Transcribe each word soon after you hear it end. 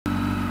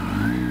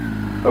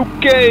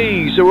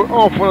Okay, so we're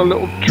off on a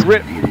little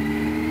trip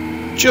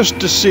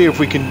just to see if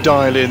we can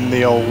dial in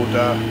the old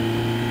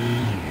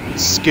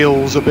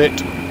skills a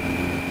bit.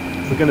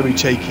 We're going to be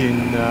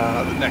taking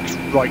the next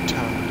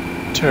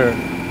right-hand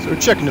turn. So we're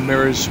checking the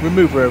mirrors, we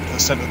move over to the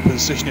centre of the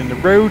position in the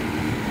road,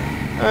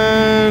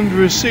 and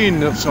we're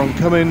seeing that's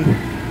oncoming.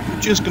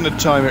 We're just going to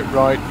time it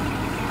right,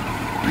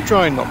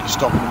 trying not to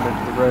stop in the middle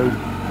of the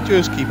road,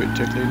 just keep it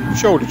tickling,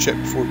 shoulder check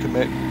before we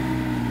commit,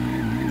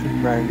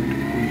 and round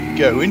we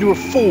go into a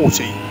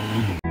 40.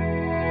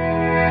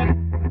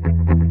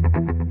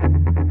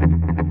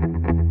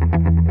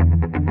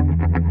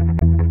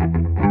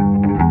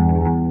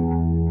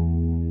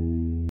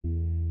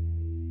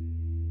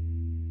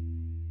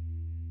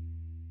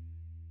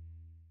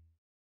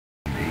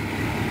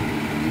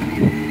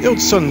 The old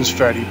sun's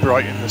fairly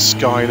bright in the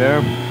sky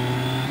there.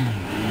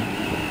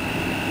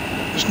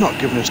 It's not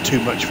giving us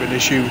too much of an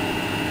issue,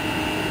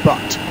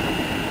 but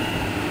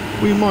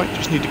we might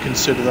just need to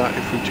consider that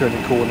if we turn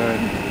a corner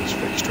and just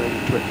fake straight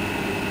into it.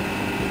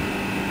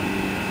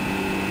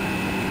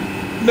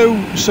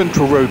 No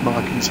central road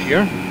markings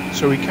here,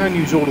 so we can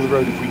use all of the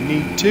road if we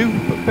need to,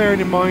 but bearing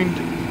in mind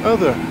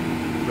other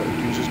road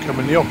users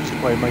coming the opposite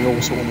way may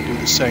also want to do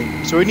the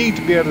same. So we need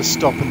to be able to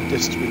stop in the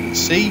distance we can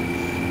see,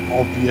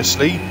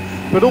 obviously,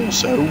 but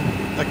also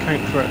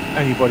account for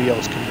anybody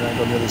else coming around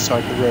on the other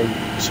side of the road.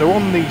 So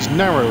on these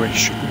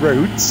narrowish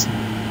roads,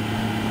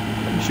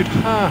 we should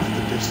half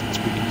the distance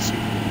we can see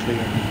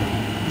clear.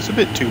 It's a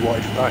bit too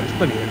wide for that, there's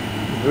plenty of,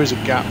 there is a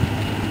gap,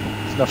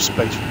 there's enough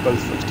space for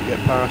both of us to get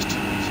past,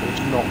 so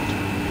it's not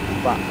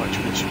that much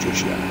of an issue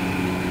just yet.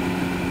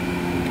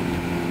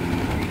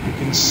 You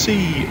can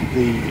see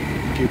the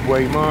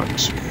giveaway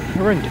marks,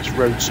 horrendous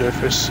road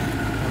surface,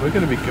 and we're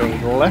going to be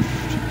going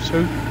left,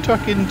 so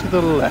tuck into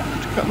the left.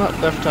 Cut that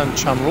left-hand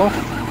channel off,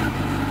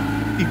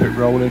 keep it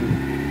rolling,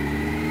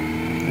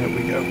 there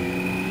we go.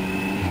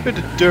 Bit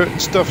of dirt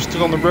and stuff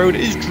still on the road,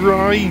 it is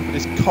dry, but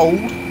it's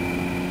cold,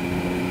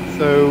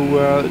 so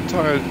the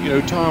tyres,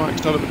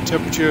 tarmac's not up at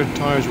temperature,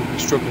 tyres will be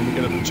struggling to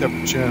get up to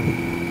temperature.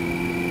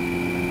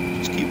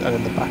 Just keep that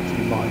in the back of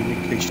your mind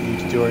in case you need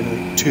to do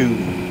anything too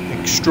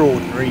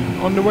extraordinary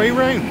on the way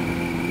round.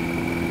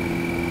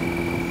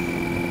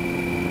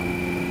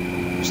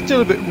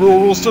 Still a bit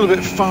rural, still a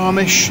bit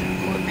farmish.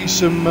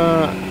 Some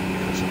sort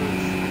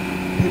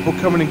of people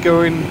coming and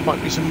going,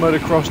 might be some mud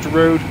across the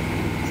road,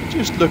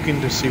 just looking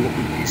to see what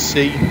we can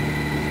see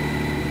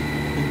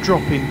and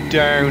dropping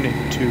down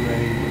into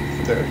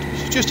a 30,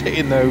 so just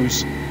hitting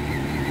those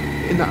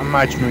in that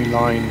imaginary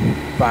line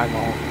bang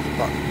on the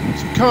button.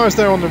 Some cars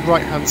there on the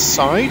right hand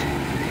side,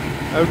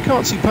 we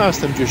can't see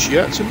past them just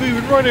yet, so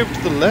moving right over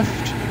to the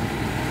left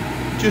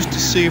just to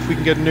see if we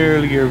can get an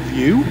earlier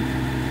view.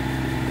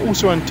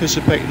 Also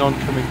anticipating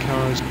oncoming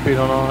cars being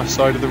on our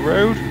side of the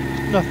road.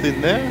 There's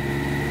nothing there.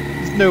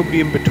 There's nobody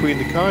in between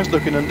the cars,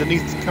 looking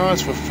underneath the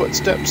cars for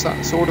footsteps,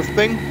 that sort of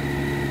thing.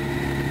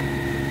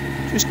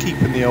 Just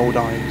keeping the old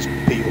eyes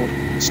peeled.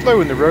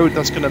 Slowing the road,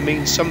 that's going to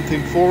mean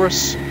something for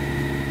us.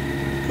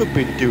 Could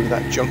be to do with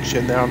that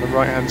junction there on the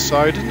right hand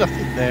side. There's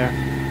nothing there.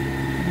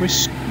 And we're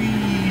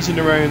squeezing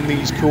around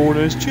these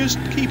corners, just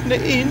keeping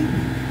it in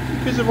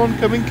because of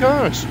oncoming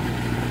cars.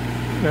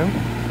 You know.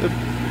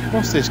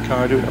 What's this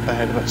car doing up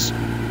ahead of us?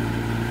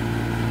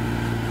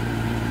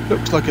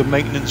 Looks like a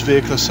maintenance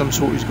vehicle of some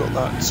sort. He's got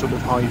that sort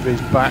of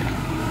high-vis back.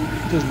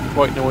 Doesn't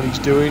quite know what he's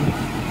doing.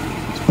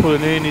 He's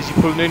pulling in. Is he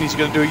pulling in? He's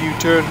going to do a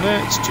U-turn.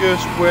 Let's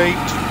just wait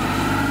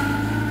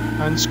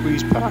and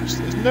squeeze past.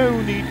 There's no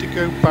need to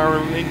go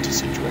barreling into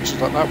situations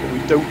like that where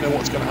we don't know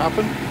what's going to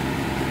happen.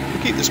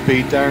 We keep the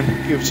speed down.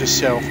 Gives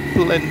yourself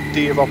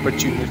plenty of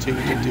opportunity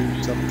to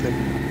do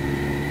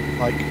something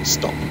like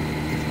stop.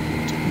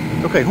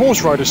 Okay,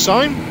 horse rider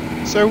sign,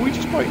 so we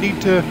just might need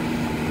to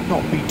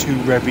not be too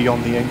revvy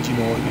on the engine,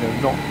 or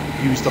not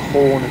use the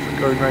horn if we're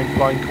going around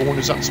blind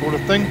corners, that sort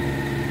of thing.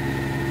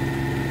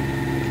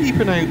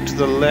 Keeping out to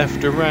the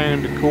left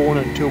around the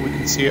corner until we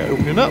can see it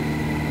opening up.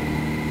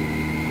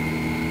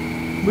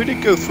 We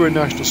did go through a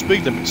national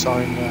speed limit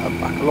sign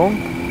back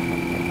along,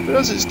 but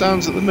as it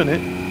stands at the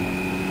minute,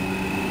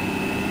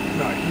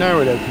 right, now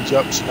it opens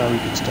up, so now we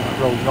can start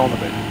rolling on a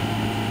bit.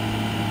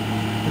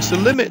 It's a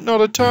limit, not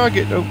a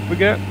target, don't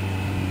forget.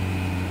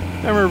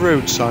 Narrow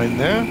road sign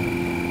there,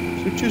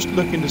 so just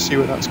looking to see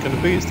where that's going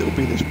to be. It'll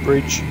be this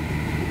bridge,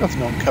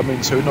 nothing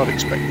oncoming, so we're not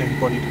expecting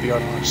anybody to be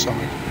on our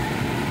side.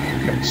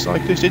 Okay,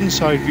 cyclist,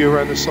 inside view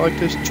around the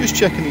cyclist, just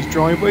checking these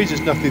driveways, there's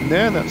nothing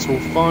there, that's all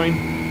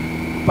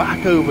fine.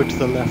 Back over to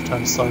the left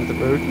hand side of the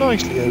road,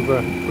 nicely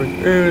over for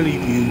an early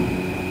view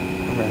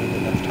around the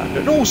left hand.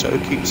 And also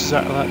keeps us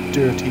out of that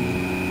dirty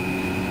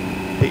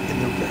bit in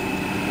the road.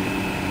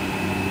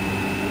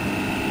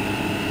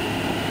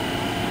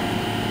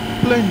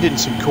 Blending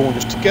some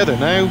corners together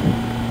now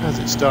as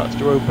it starts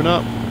to open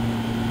up.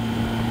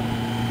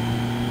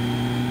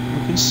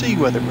 We can see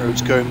where the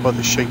road's going by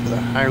the shape of the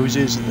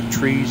houses and the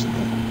trees and the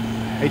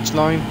hedge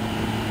line.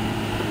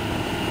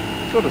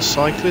 Got a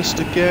cyclist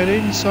again,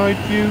 inside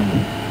view.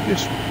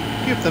 Just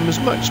give them as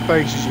much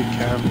space as you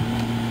can.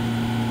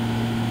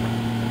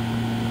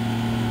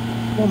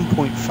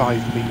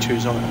 1.5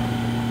 metres on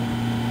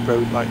a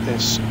road like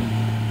this.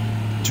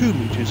 2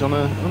 metres on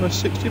a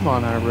 60 mile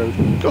an hour road.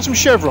 Got some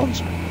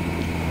chevrons.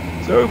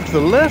 So over to the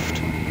left,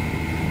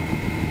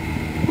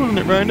 pulling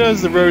it round.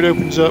 As the road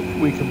opens up,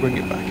 we can bring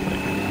it back in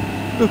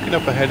again. Looking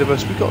up ahead of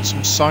us, we've got some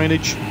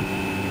signage.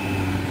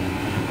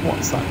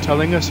 What's that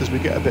telling us? As we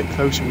get a bit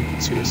closer, we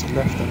can see it's the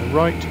left and the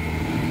right.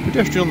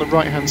 Pedestrian on the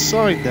right hand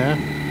side there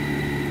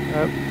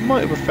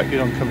might have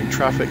affected oncoming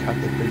traffic had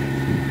there been.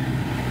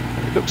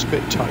 It looks a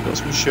bit tight. Got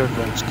some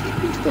chevrons.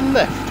 Keeping to the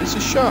left, it's a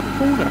sharp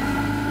corner.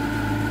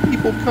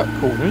 People cut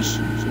corners,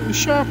 so the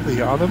sharper they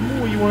are, the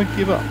more you want to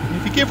give up. And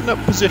if you're giving up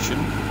position,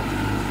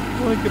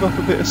 you want to give up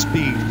a bit of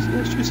speed. So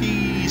let's just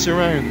ease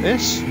around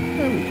this.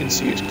 Now we can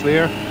see it's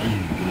clear.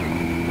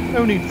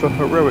 No need for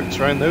heroics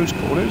around those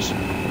corners.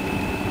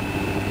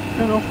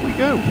 And off we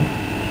go.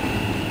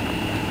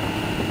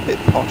 A bit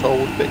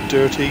potholed, a bit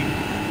dirty. You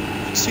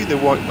can see the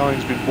white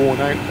line's been worn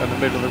out down the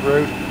middle of the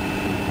road.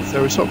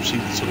 So it's obviously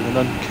sort of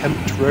an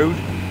unkempt road.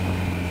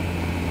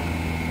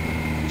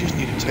 Just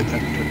need to take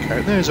that into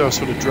account. There's our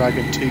sort of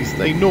dragon teeth.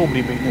 They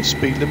normally mean a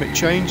speed limit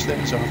change.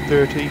 There's our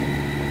 30.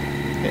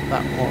 Hit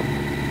that one.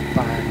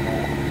 Bang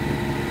on.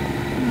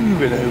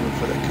 Move it over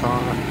for the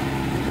car.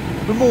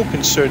 We're more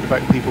concerned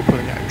about people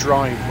pulling out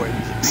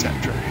driveways,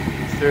 etc.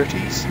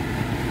 30s.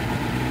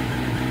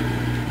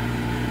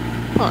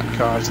 Parked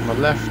cars on the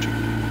left.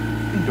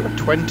 Into a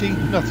 20.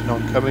 Nothing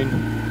oncoming.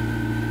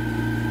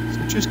 So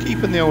just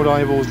keeping the old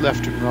eyeballs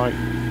left and right.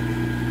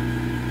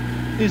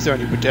 Is there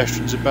any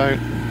pedestrians about?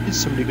 Is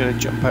somebody going to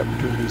jump out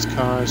between these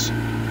cars?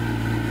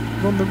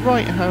 And on the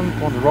right hand,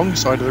 on the wrong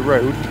side of the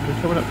road, we're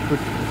coming up to a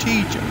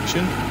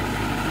T-junction.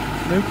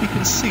 Nobody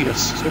can see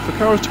us, so if a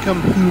car was to come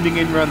hooning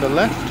in round the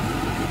left,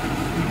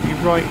 we'd be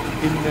right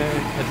in their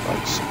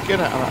headlights. Get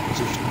out of that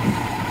position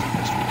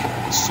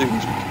as soon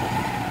as we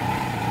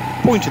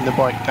can. Pointing the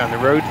bike down the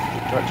road, the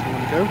direction we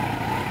want to go.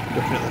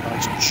 Looking at the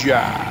nice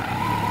jab.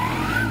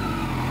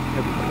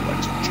 Everybody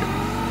likes a jab.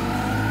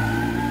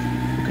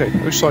 Okay,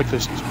 those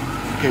cyclists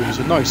gave us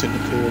a nice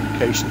clear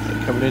indication that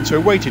they're coming in, so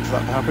we waited for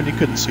that to happen. You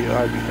couldn't see it,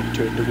 I had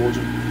turned towards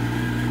them.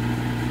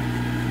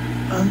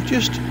 I'm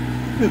just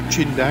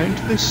mooching down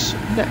to this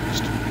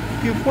next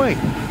give way.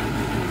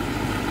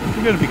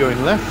 We're going to be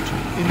going left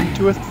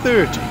into a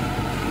 30,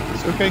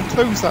 so again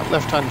close that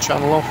left hand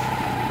channel off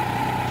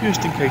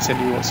just in case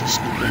anyone wants to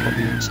sneak up on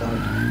the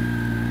inside.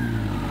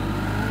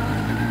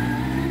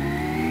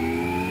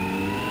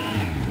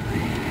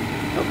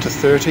 Up to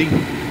 30.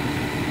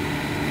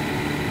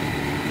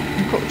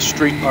 We've got the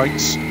street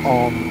lights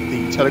on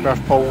the telegraph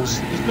poles.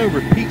 There's no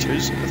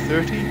repeaters at the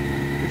 30.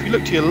 If you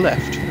look to your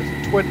left,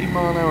 there's a 20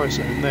 mile an hour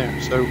zone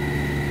there. So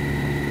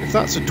if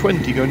that's a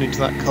 20 going into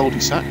that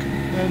cul-de-sac,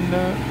 then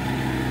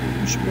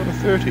you should be on a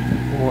 30,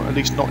 or at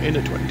least not in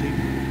a 20.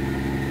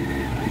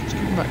 Just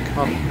giving that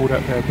car that pulled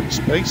out there a bit of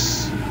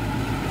space.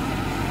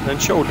 And then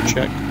shoulder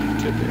check,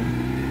 tip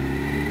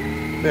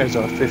in. There's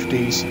our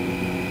 50s.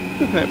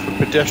 Looking out for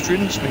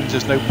pedestrians means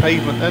there's no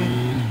pavement then.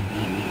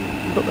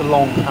 Got the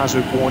long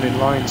hazard warning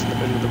lines in the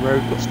middle of the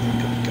road, got some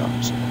incoming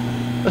cars.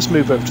 Let's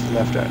move over to the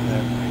left out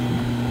there.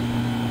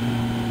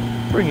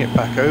 Bring it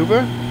back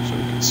over so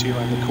we can see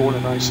around the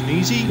corner nice and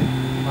easy,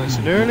 nice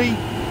and early.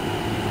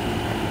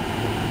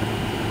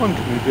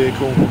 Oncoming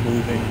vehicle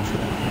moving for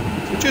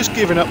that. So just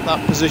giving up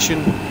that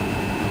position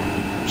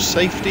for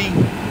safety,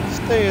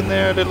 staying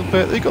there a little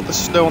bit. They've got the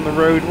slow on the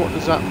road. What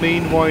does that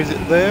mean? Why is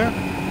it there?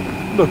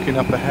 Looking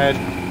up ahead.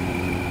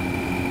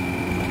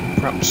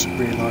 Perhaps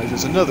realise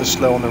there's another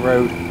slow on the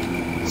road,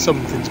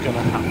 something's going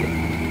to happen.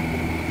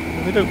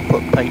 And they don't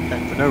put paint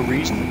down for no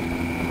reason.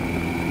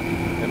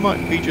 It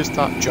might be just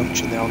that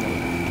junction there on the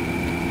left.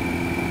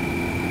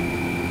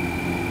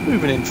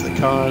 Moving in for the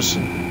cars,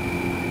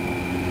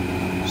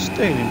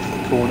 staying in for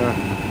the corner.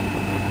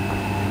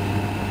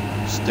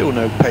 Still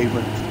no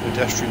pavement for the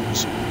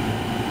pedestrians.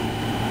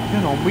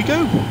 And on we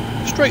go.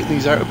 Straighten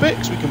these out a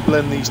bit so we can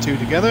blend these two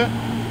together.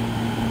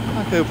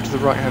 Back over to the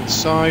right hand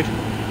side.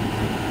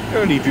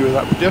 Only view of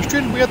that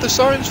pedestrian. We had the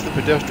signs for the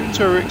pedestrians,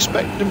 so we were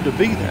expecting them to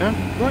be there,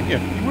 weren't you?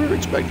 You were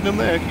expecting them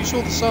there, you saw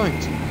the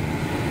signs.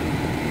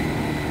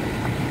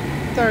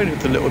 Down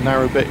into the little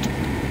narrow bit. You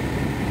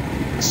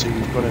can see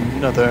we've got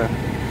another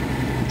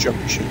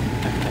junction.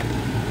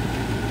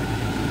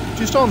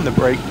 Just on the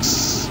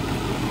brakes,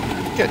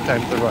 get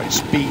down to the right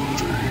speed,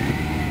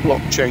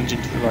 block change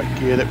into the right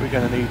gear that we're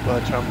going to need by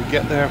the time we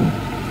get there.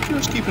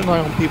 Just keep an eye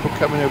on people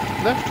coming over to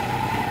the left,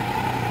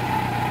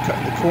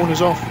 cutting the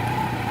corners off.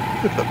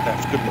 Good look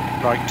left, good look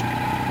right.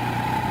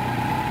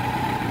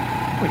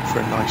 Wait for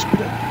a nice bit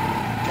of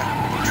gap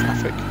in the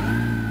traffic.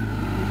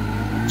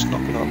 It's not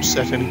going to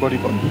upset anybody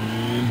by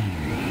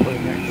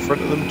pulling out in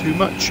front of them too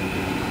much.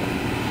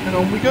 And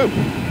on we go.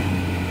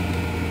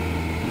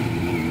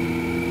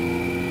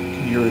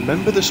 Can you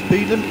remember the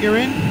speed limit you're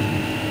in?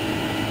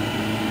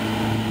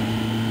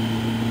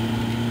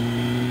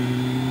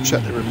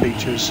 Check the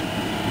repeaters. We're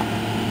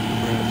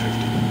in at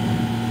 50.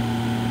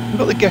 We've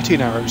got the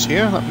get-in arrows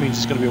here, that means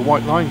there's going to be a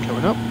white line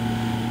coming up.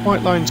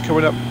 White lines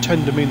coming up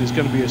tend to mean there's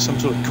going to be some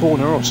sort of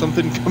corner or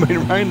something coming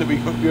around that we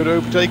won't be able to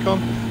overtake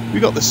on.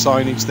 We've got the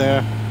signage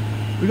there.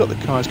 We've got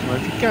the cars coming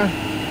out. If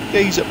you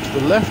gaze up to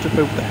the left, up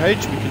over the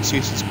hedge, we can see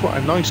it's quite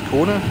a nice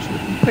corner. So we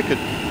can pick a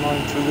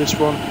line through this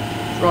one,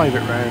 drive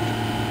it round,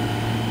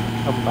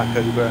 come back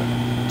over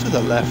to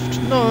the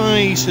left,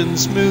 nice and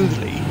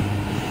smoothly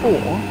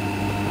for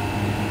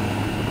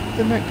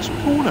the next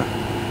corner.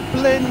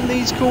 Blend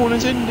these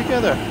corners in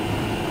together.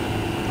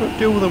 Don't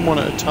deal with them one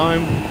at a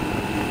time.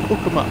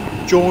 Hook them up,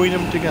 join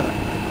them together.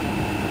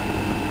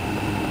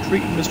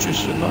 Treat them as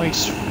just a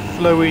nice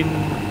flowing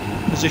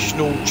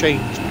positional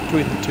change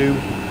between the two,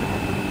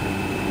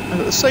 and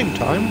at the same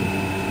time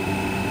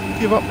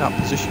give up that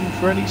position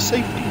for any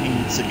safety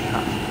needs that you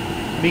have,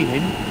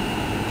 meaning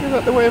get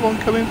out the way of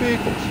oncoming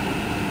vehicles.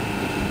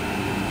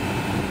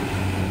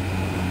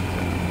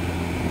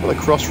 Got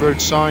the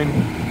crossroads sign,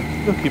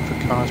 looking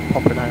for cars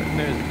popping out, and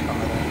there's a car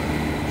there.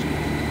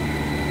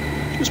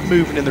 Just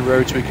moving in the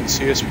road so we can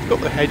see us. We've got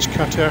the hedge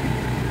cutter.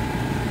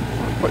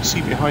 Can't quite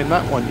see behind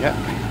that one yet.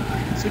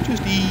 So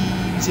just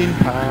ease in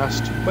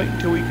past, wait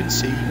until we can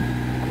see.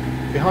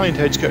 Behind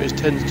hedge cutters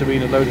tends to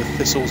mean a load of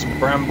thistles and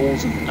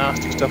brambles and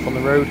nasty stuff on the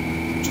road.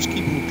 Just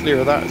keeping clear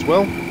of that as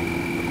well.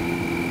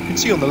 You can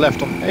see on the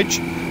left on the hedge,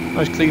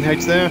 nice clean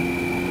hedge there.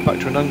 Back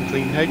to an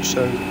unclean hedge,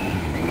 so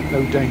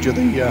no danger of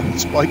the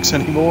spikes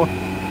anymore.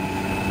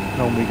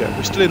 And on we go.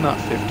 We're still in that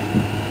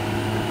 50.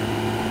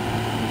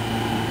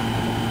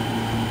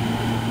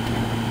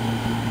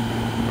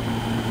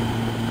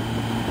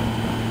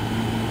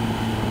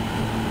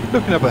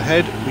 Looking up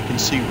ahead, we can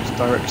see which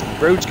direction the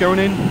road's going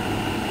in.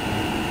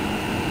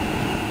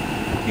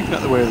 Keeping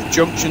out the way of the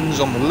junctions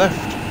on the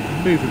left,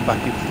 and moving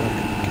back in front of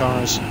the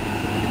cars.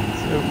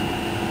 So,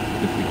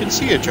 if we can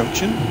see a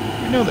junction,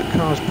 we know that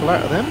cars pull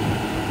out of them.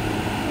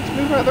 Let's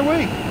move out of the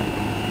way.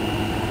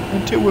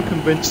 Until we're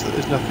convinced that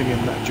there's nothing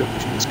in that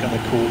junction that's going to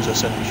cause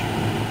us an issue.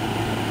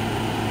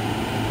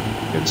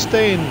 And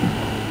staying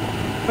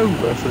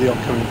over for the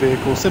oncoming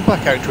vehicles, then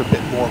back out to a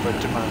bit more of a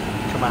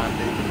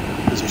commanding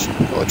position.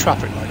 We've got a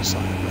traffic light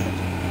sign up ahead.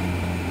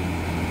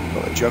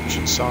 Got the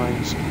junction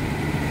signs. You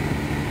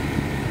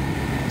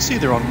can see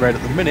they're on red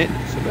at the minute,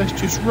 so let's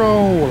just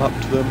roll up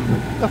to them.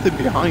 Nothing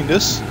behind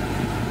us,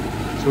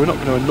 so we're not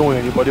going to annoy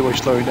anybody by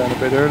slowing down a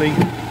bit early.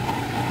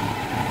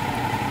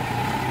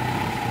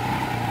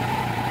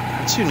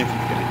 And soon if we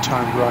can get it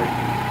timed right,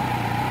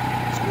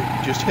 so we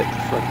can just hit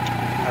the front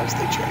as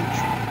they change.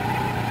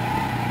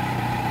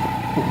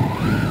 Ooh,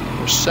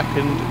 we're a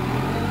second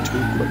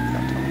too quick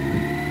that time.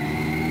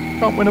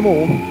 Can't win them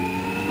all.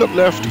 Look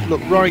left,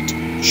 look right,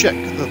 check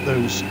that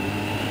those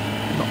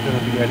are not going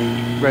to be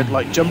any red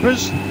light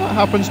jumpers. That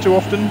happens too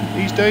often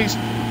these days.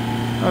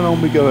 And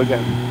on we go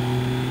again.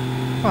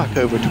 Back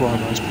over to our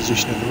nice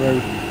position in the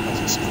road, as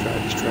it's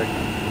fairly straight.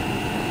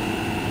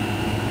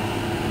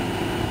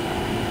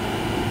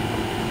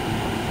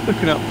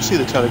 Looking up, see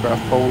the telegraph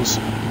poles.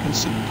 You can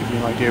see, give you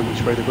an idea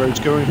which way the road's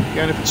going.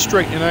 Again, if it's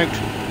straightening out,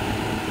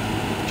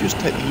 just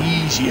take the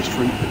easiest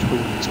route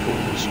between these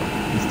corners.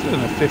 Still in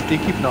a 50,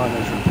 keep an eye on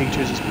those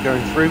repeaters as we're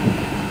going through.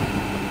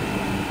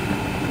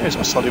 There's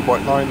our solid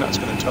white line, that's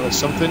going to tell us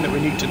something that we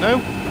need to know.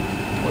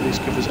 Well, this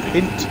gives us a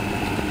hint.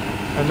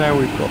 And now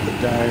we've got the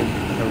down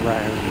and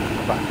around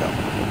and back up.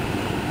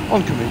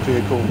 Oncoming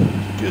vehicle,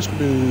 just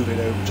move it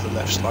over to the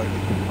left slightly.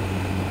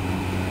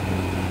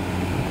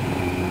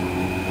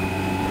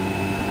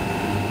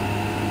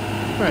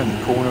 Around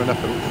the corner and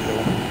up over the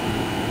hill.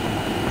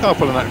 Car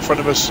pulling out in front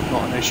of us,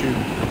 not an issue. We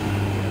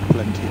have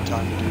plenty of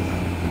time to do that.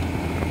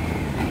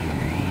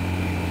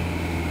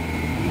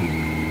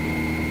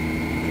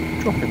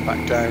 Dropping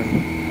back down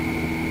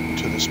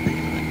to the speed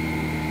limit.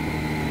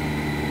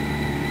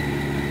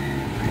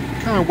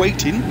 Car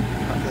waiting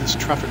at this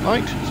traffic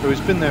light, so it's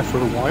been there for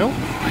a while.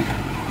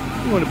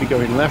 We want to be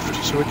going left,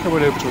 so we're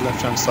coming over to the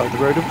left hand side of the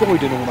road,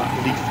 avoiding all that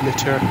leaf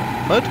litter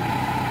and mud,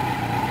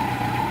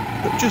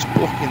 but just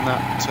blocking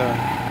that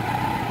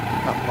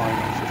line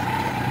off.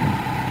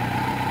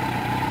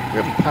 We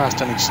haven't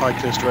passed any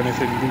cyclists or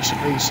anything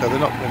recently, so they're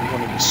not really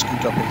wanting to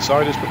scoot up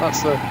inside us, but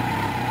that's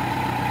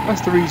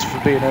the reason for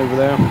being over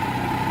there.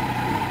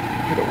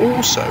 It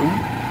also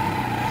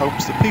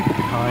helps the people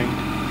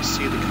behind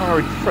see the car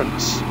in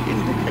front's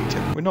indicator.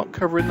 We're not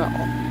covering that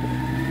on,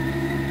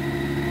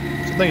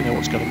 so they know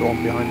what's going to go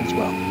on behind as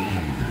well.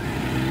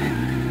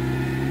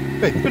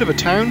 Okay, bit of a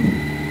town.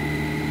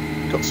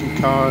 Got some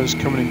cars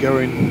coming and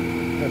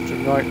going left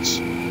and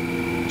right.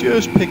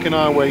 Just picking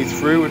our way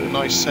through at a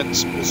nice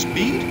sensible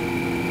speed.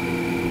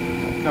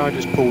 That car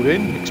just pulled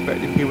in,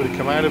 expecting people to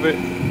come out of it,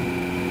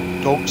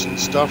 dogs and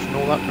stuff and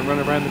all that to run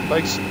around the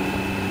place.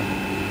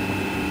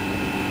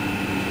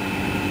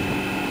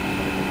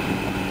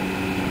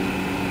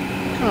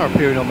 Car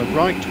appearing on the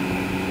right.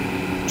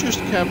 Just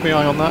keep an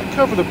eye on that.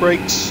 Cover the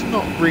brakes,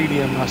 not really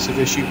a massive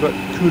issue, but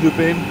could have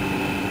been.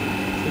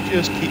 So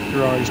just keep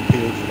your eyes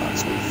peeled for that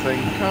sort of thing.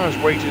 Car's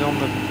waiting on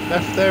the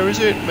left there, is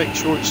it? Make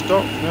sure it's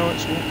stopped. No,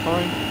 it's all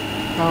fine.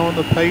 Car on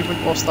the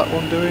pavement, what's that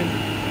one doing?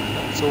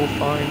 That's all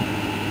fine.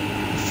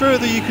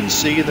 further you can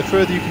see and the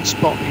further you can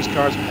spot these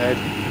cars ahead,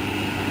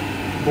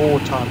 the more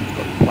time you've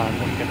got to plan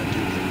what you're going to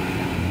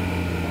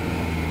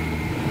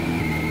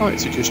do.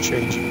 Lights are just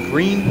changing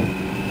green.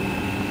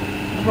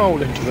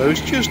 Roll into those,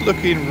 just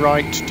looking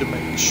right to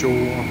make sure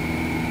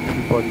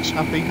everybody's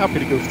happy. Happy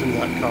to go through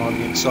that car on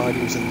the inside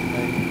who's in the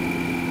lane.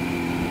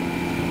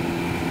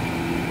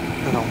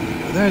 And on we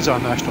go. There's our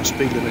national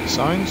speed limit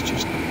signs,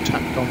 just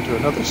tacked onto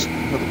another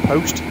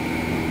post.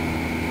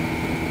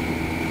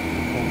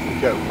 Off we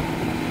go.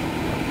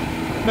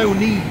 No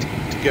need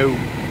to go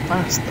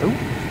fast though,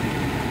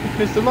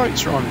 because the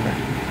lights are on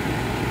red.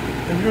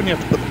 And we only have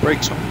to put the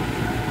brakes on.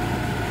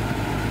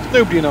 There's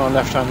nobody in our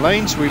left-hand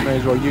lane, so we may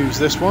as well use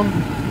this one.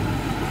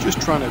 Just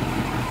trying to, you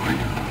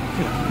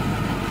know.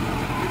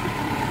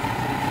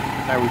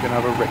 Now we're going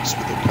to have a race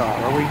with the car,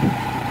 are we?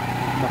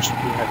 Must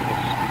be ahead of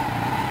us.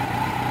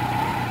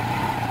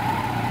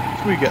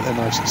 So we get there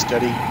nice and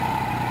steady.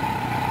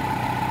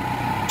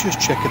 Just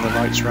checking the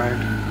lights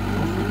round.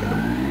 Off we go.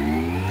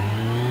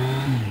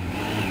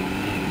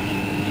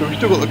 So we've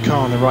still got the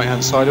car on the right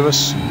hand side of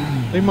us.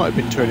 They might have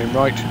been turning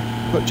right,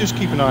 but just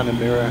keep an eye on the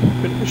mirror, a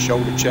bit of a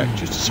shoulder check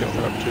just to see what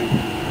they're up to.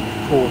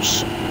 Of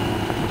course,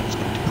 just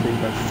need to prove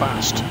how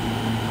fast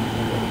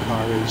the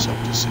car is up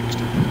to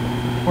 60.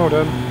 Well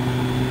done.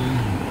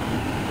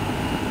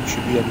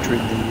 Should be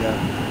entering the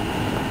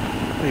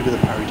maybe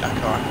the Paris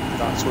Dakar,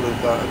 that sort of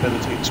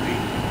ability and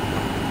speed.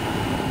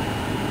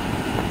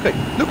 Okay,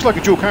 looks like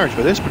a dual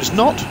carriageway this, but it's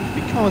not,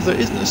 because there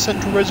isn't a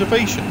central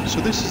reservation. So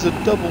this is a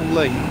double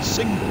lane,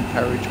 single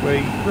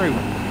carriageway road.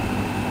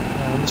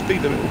 And the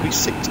speed limit will be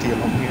 60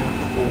 along here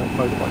for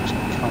motorbikes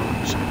and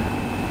cars.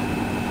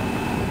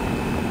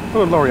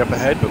 Got a lorry up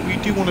ahead, but we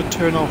do want to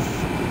turn off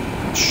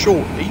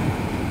shortly.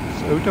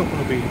 So we don't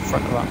want to be in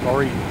front of that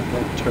lorry and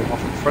then turn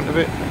off in front of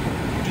it.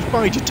 Just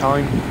bide your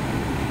time.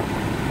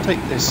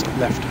 Take this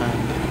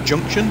left-hand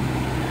junction.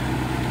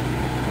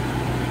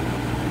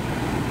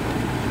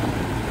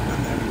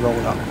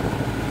 Roll up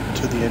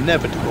to the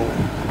inevitable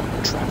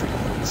traffic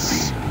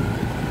lights.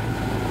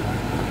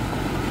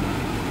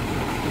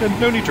 And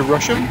no need to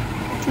rush them,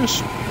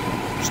 just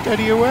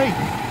steady away.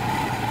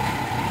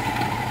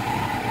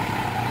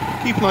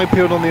 Keep an eye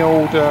peeled on the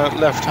old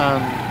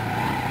left-hand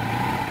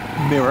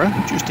mirror,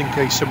 just in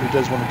case somebody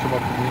does want to come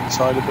up on the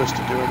inside of us to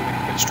do anything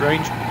a bit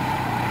strange.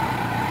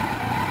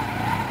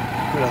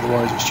 But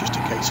otherwise it's just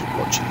a case of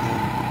watching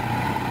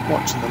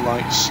the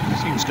lights,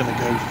 see who's going to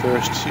go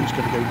first, see who's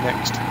going to go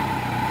next.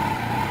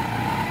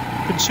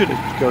 Consider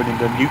going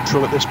into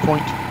neutral at this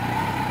point,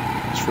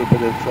 just for a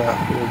bit of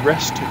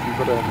rest. If you've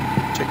got a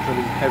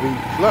particularly heavy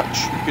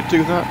clutch, you could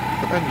do that,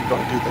 but then you've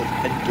got to do the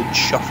engine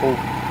shuffle,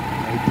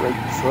 you know, brake,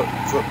 foot,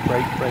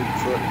 brake,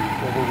 foot,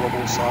 wobble,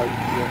 wobble, side,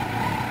 gear.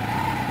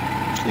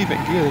 Just leave it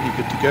in gear, then you're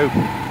good to go.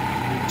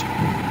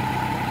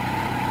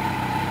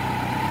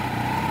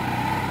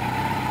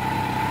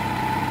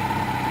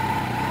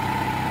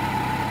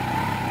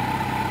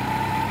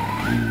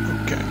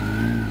 Okay,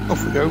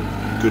 off we go.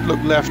 Good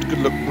look left, good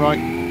look right,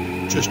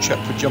 just check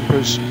for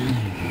jumpers.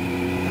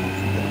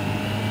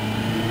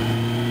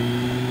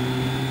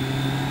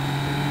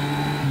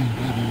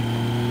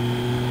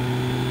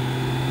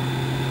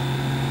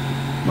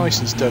 Nice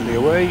and steadily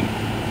away,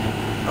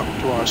 up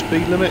to our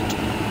speed limit.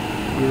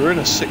 We were in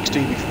a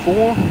 60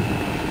 before,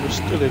 we're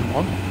still in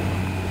one.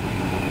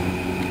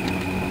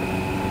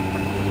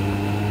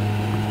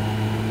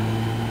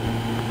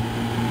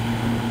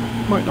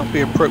 Might not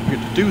be appropriate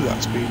to do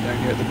that speed down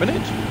here at the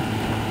minute.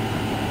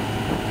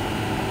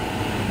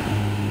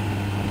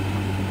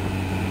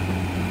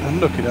 And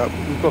look it up,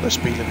 we've got a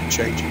speed limit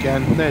change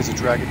again. There's the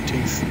dragon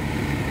teeth,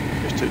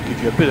 just to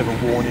give you a bit of a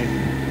warning,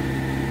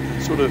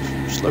 and sort of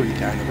slow you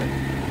down a bit.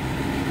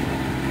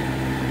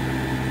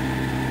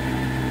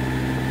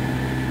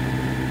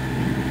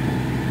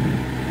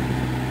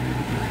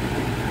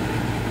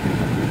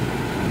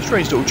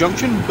 Strange little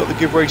junction, we've got the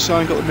give way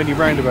sign, got the mini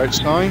roundabout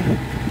sign.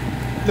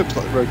 Looks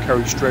like the road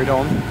carries straight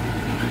on,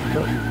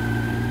 but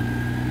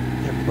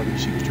everybody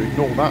seems to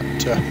ignore that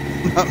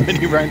that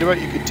mini roundabout.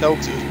 You could tell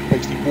because it was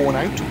basically worn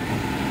out.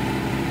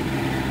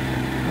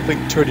 I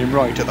think turning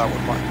right at that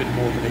one might have been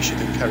more of an issue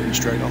than carrying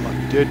straight on like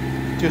we did.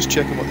 Just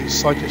checking what these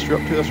cyclists are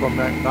up to, that's why I'm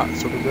out on that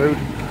sort of road.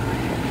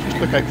 Just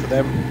look out for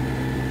them.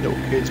 Little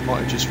kids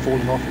might have just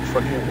fallen off in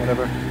front here or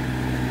whatever.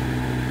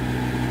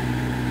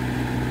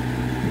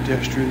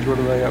 Pedestrians, what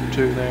are they up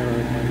to there?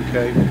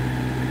 Okay.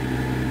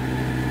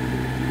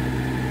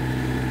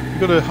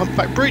 We've got a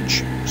humpback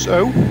bridge,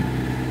 so you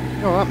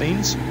know what that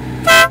means.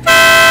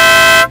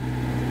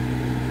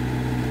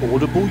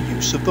 Audible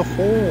use of the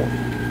horn.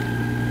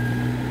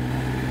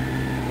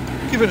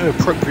 Give it an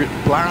appropriate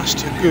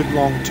blast, a good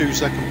long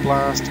 2-second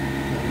blast.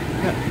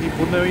 Yeah,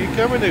 people know you're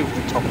coming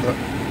over the top of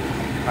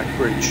that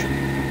bridge.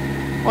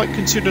 Might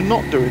consider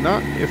not doing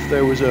that if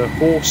there was a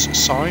horse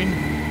sign,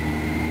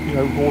 you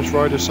know, horse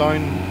rider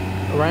sign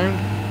around.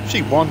 I've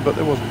seen one, but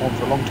there wasn't one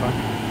for a long time.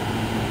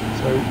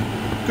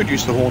 So, good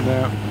use of the horn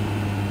there.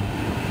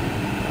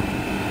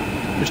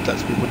 Just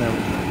lets people know.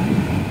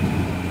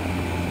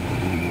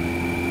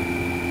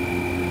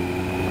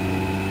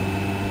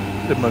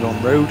 bit of mud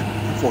on road,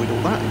 avoid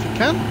all that if you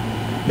can.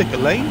 Pick a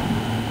lane,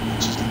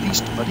 which is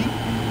least muddy,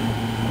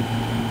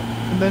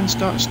 and then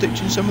start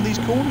stitching some of these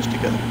corners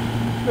together.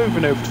 Over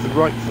and over to the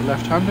right for the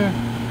left-hander.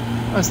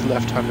 As the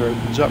left-hander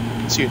opens up, you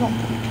can see an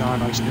oncoming car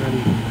nice and early.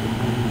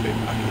 Move it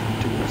back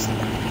in towards the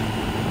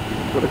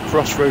left. Got a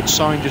crossroad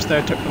sign just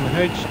there tucked on the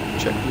hedge.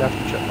 Check the left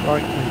and check the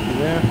right. Maybe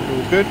there.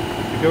 All good.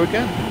 Off we go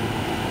again.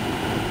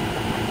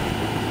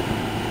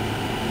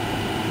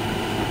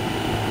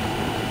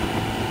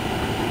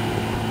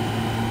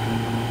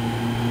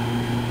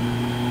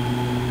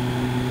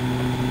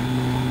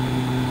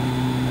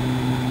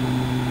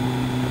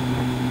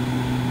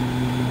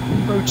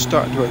 The road's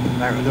starting to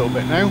open out a little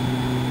bit now.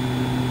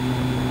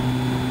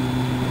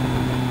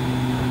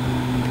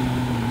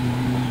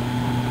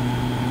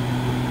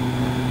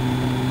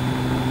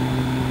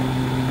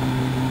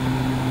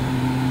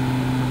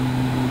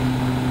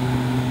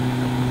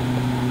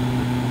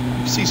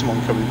 See some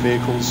oncoming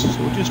vehicles, so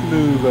we'll just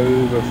move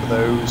over for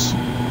those.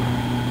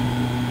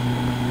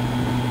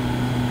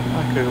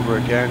 Back over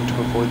again to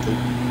avoid the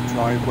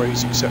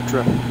driveways,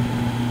 etc.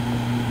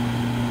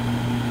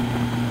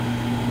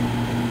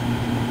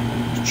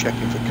 Just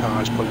checking for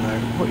cars pulling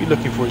out. What you're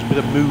looking for is a bit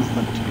of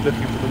movement. You're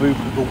looking for the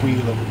movement of a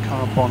wheel or a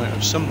car bonnet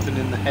or something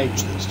in the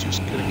hedge that's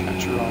just going to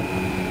catch your eye.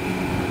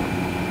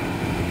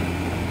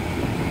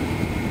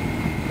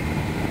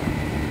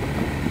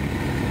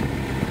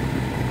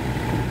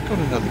 Got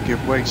another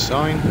giveaway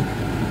sign.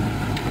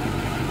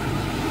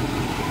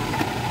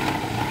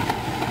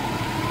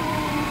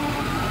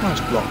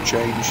 Nice block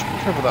change.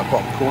 Cover that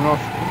bottom corner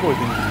off. Avoid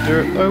the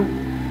dirt though.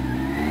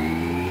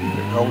 Keep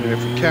it rolling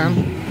if we can.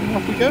 And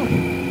off we go.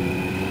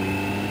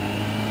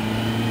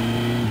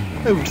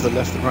 Over to the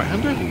left and right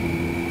hander.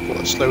 Got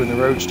that slow in the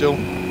road still.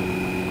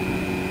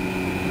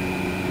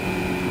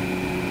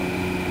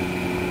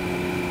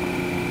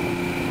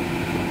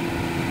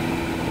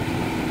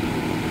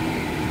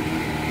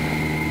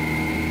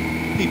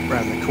 Peep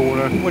round the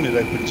corner, when it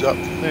opens up,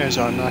 there's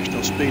our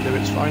national speed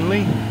limits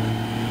finally,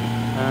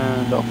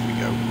 and off we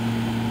go.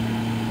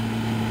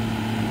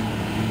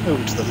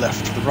 Over to the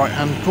left to the right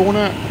hand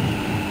corner,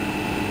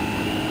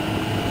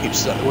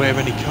 keeps us out of the way of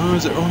any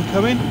cars that are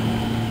oncoming.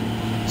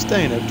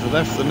 Staying over to the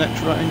left for the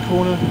next right hand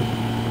corner,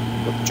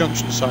 got the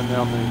junction sign there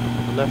on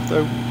the left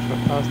though, so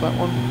past that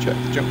one, check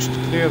the junction's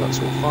clear, that's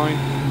all fine,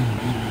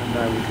 and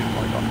now we can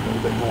wind on a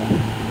little bit more.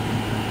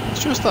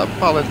 It's just that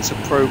balance of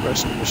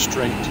progress and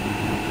restraint.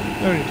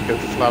 No need to go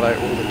flat out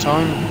all the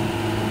time,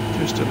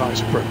 just a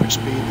nice appropriate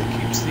speed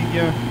that keeps the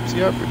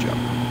average up.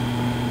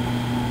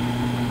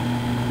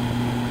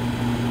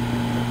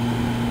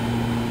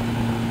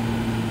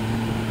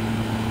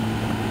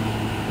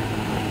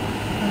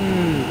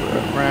 Over,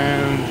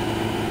 around,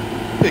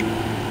 pick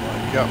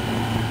right up,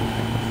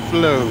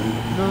 flow,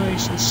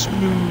 nice and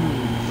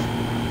smooth.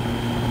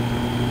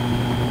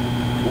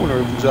 Corner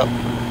opens up,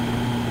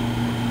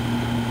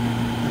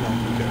 and on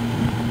we go.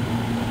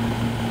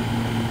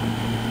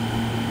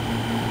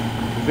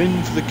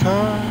 In for the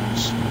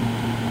cars,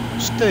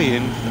 stay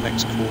in for the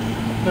next corner.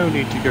 No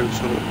need to go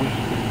sort of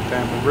weaving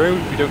down the road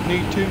if you don't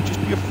need to, just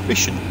be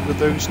efficient with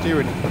those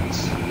steering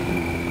inputs.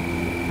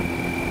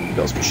 We've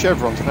got some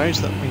chevrons now,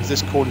 so that means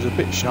this corner's a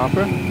bit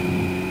sharper. Moving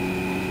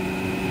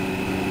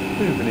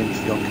into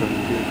the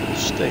oncoming vehicle,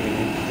 staying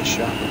in for the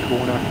sharper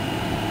corner.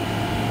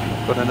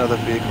 I've got another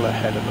vehicle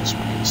ahead of us,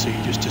 we can see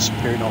just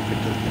disappearing off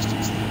into the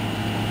distance there.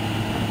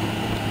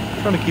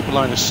 Trying to keep a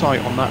line of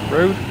sight on that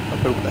road,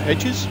 up over the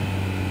hedges.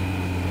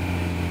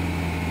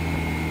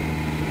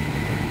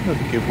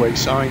 Another giveaway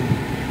sign.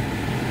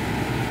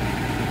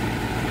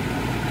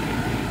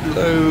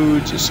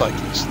 Loads of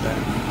cyclists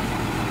there.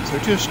 So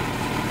just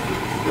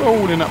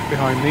rolling up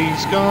behind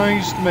these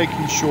guys,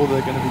 making sure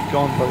they're going to be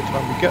gone by the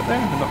time we get there.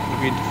 They're not going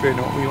to be interfering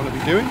in what we want to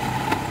be doing.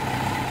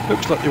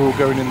 Looks like they're all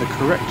going in the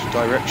correct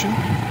direction.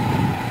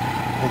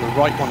 Or the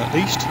right one at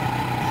least.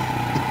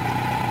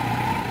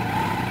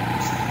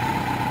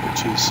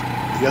 Which is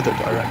the other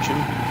direction.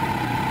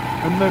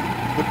 And note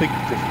the big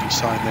 50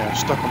 sign there,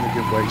 stuck on the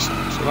giveaway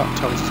sign, so that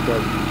tells us where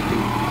we need to be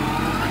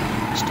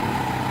next.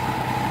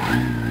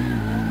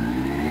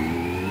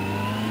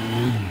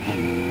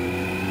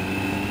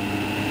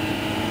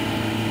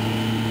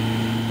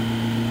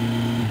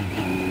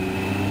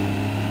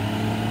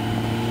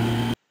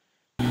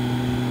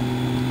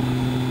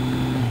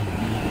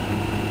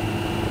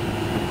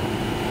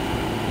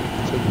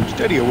 So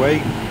steady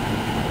away,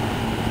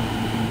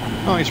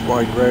 nice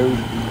wide road,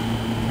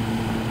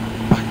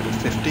 back of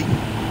the 50.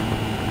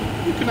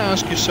 You can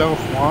ask yourself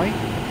why.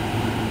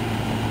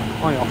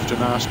 I often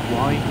ask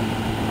why.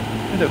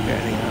 I don't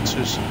get any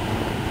answers.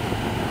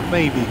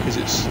 Maybe because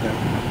it's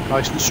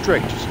nice and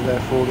straight, so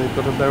therefore they've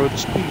got to lower the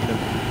speed limit.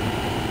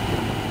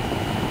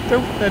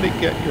 Don't let it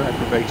get you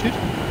aggravated.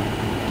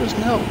 It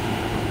doesn't help.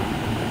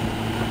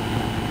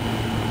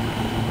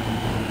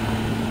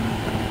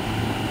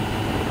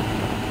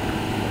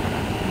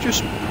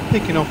 Just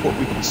picking off what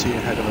we can see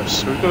ahead of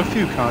us. So we've got a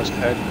few cars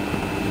ahead.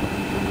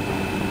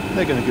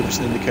 They're going to give us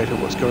an indicator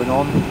of what's going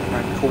on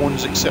around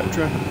corners,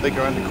 etc. If they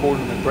go around the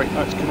corner and the brake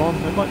lights come on,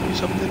 there might be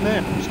something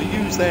there. So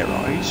use their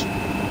eyes,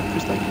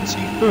 because they can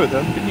see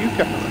further than you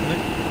can at the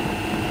minute.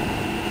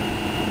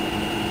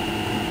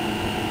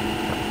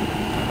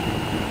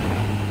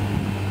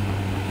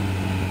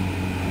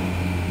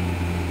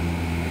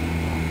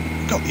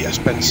 Got the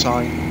S-bend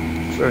sign,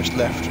 first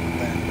left,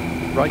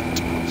 then right.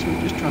 So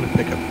we're just trying to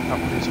pick up that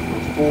one is over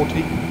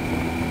 40.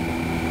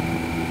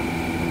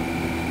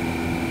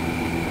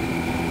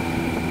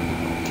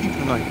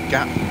 Keeping a nice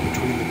gap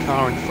between the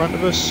car in front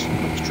of us.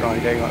 Nice dry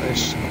day like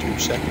this, 2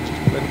 seconds is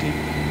plenty.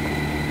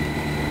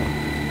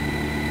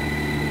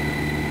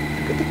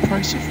 Look at the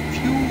price of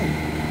fuel.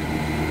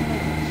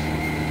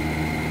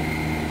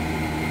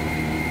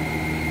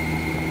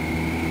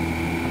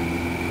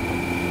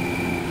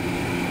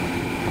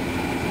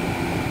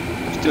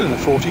 Still in the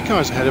 40,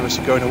 cars ahead of us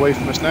are going away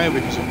from us now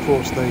because of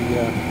course they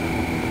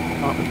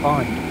can't be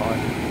behind by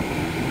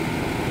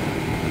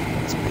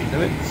speed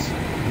limits.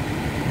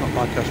 Not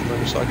like us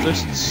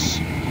motorcyclists.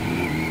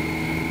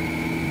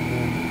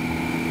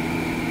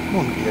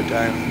 One gear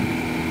down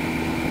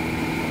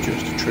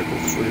just to trickle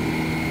through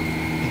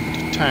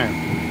into town.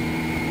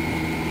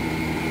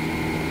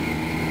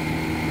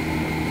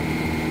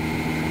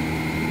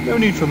 No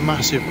need for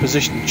massive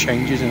position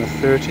changes in a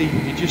 30,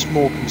 you're just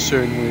more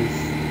concerned with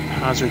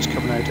hazards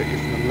coming out at you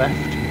from the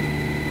left.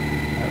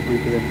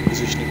 We'll be then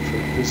positioning for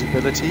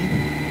visibility,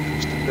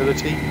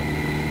 stability.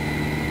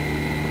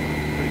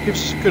 But it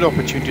gives us a good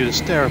opportunity to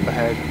stare up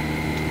ahead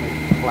to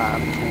make a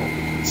plan for what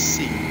we can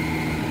see.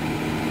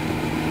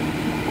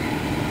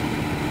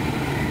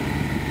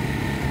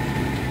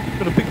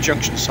 Got a big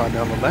junction sign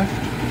there on the left.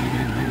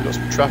 We've got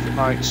some traffic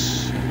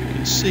lights. You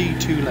can see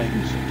 2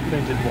 lanes. 2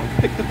 lanes in one.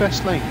 Pick the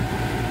best lane.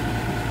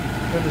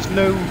 And there's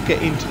no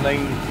get into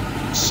lane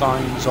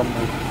signs on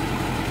the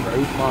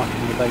road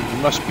marking the lane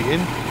you must be in,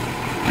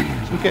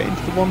 so get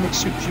into the one that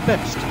suits you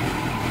best.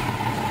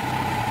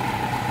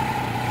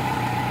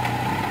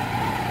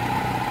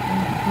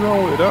 And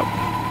roll it up,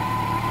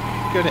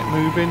 get it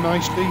moving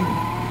nicely.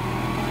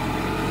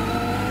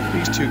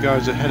 These 2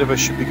 guys ahead of us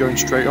should be going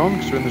straight on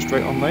because they're in the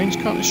straight on lanes.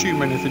 Can't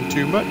assume anything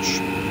too much.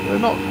 They're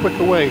not quick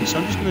away, so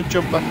I'm just going to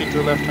jump back into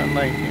the left hand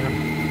lane here.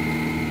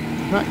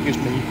 And that gives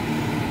me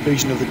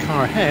vision of the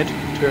car ahead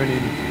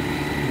turning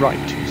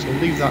right, so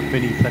leave that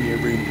Mini plenty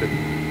of room to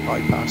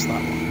bypass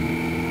that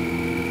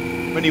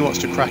one. Mini wants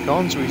to crack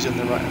on, so he's in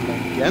the right hand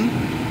lane again.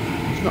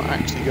 He's not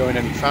actually going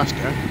any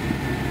faster.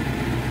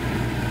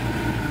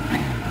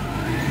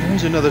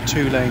 There's another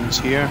 2 lanes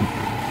here.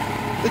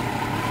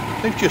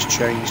 They've just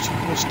changed.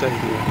 We'll stay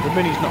here. The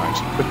Mini's not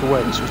actually quick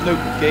away, so there's no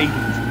gain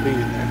from being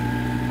there.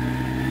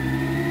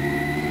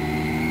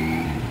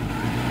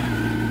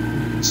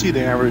 You can see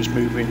the arrows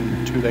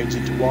moving 2 lanes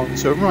into one,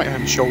 so right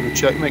hand shoulder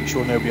check, make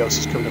sure nobody else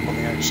is coming up on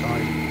the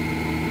outside.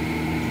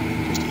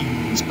 Just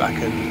ease back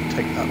over to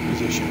take that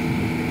position.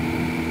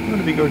 I'm going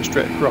to be going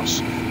straight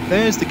across.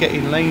 There's the get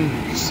in lane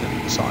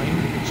sign,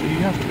 so you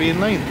have to be in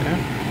lane there.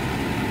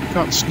 You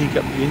can't sneak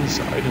up the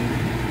inside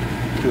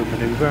and do a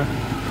manoeuvre.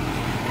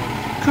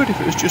 Could if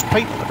it was just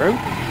paint on the road,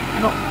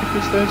 not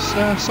because there's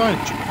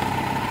signage.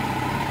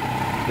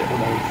 Little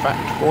known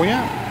fact for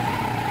you.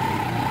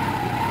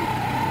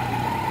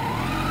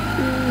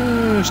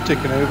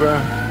 Sticking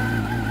over,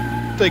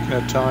 taking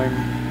her time.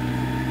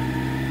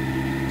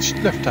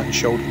 Left hand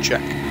shoulder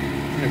check.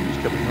 Nobody's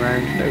coming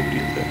around, nobody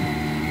at the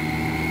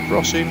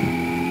crossing.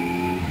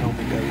 On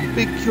we go.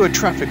 Big queue of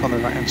traffic on the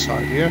right hand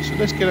side here, so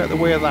let's get out of the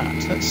way of that.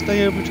 Let's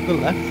stay over to the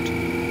left.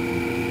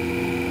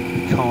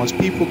 Because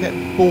people get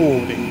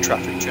bored in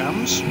traffic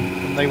jams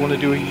and they want to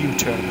do a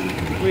U-turn.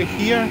 If we're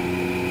here,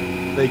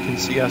 they can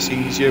see us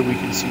easier, we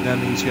can see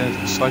them easier.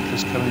 The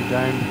cyclists coming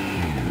down.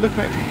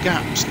 Looking out for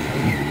gaps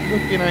now,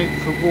 looking out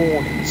for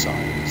warning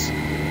signs.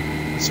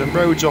 Some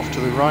roads off to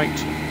the right,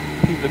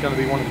 people are going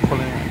to be wanting to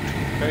pull out.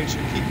 Okay, so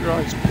keep your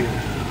eyes peeled.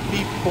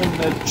 People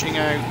nudging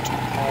out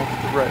on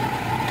the road.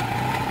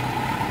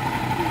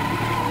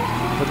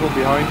 There's one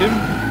behind him,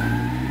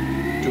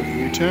 doing a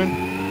U-turn.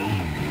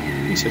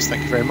 He says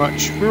thank you very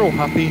much. We're all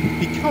happy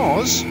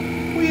because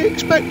we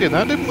expected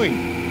that, didn't we?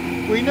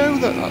 We know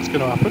that that's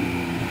going to happen.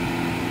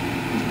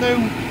 There's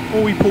no,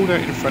 or we pulled out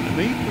in front of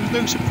me. There's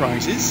no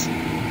surprises.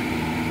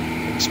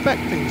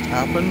 Expect things to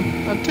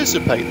happen,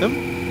 anticipate them,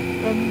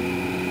 and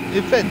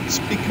events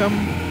become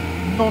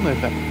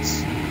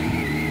non-events.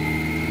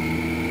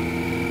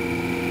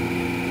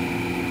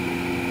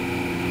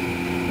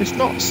 It's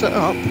not set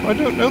up. I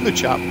don't know the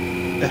chap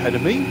ahead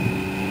of me.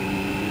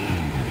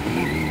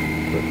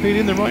 But being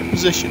in the right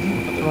position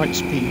at the right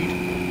speed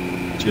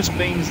just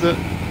means that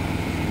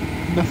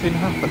nothing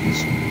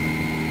happens.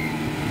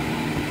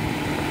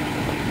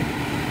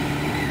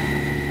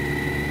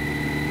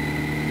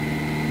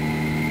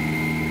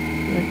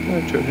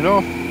 Okay, turn it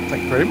off.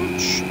 Thank you very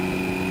much.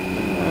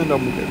 And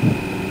on we go.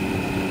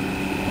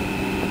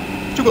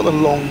 Still got the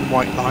long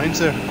white lines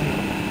there.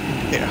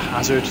 Indicate a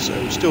hazard, so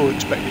still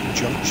expecting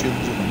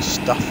junctions and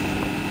stuff.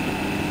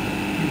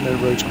 Even though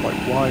the road's quite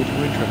wide,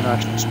 we're into a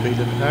national speed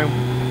limit now.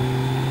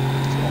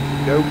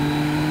 go.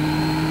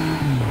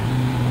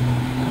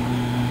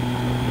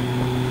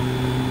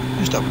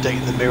 Just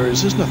updating the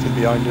mirrors, there's nothing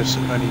behind us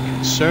of any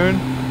concern.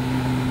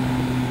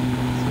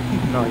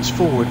 Keep an eyes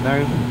forward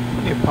now.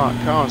 Plenty of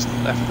parked cars on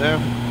the left there.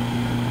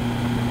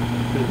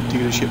 Bit of a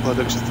dealership by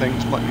the looks of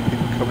things, might be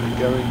people coming and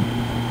going.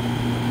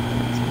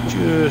 So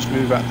just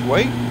move out the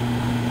way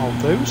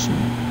of those.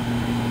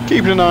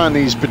 Keeping an eye on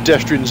these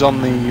pedestrians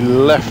on the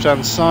left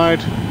hand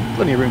side.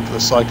 Plenty of room for the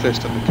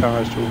cyclist and the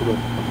cars to all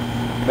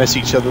mess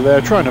each other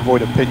there. Try and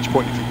avoid a pinch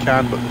point if you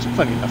can, but there's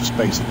plenty enough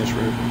space in this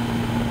road.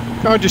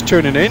 Car just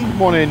turning in.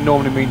 One in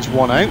normally means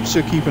one out,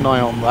 so keep an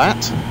eye on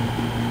that.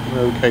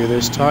 We're okay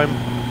this time.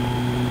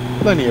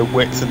 Plenty of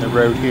width in the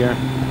road here,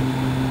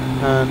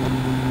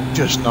 and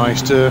just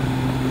nice to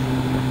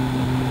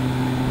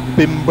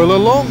bimble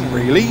along,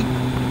 really.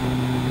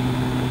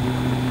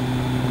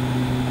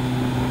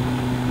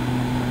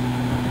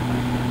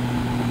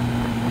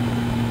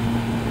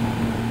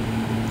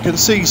 You can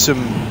see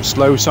some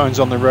slow signs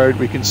on the road.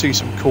 We can see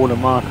some corner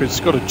markers. It's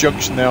got a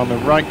junction there on the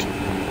right.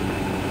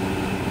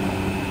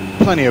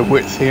 Plenty of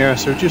width here,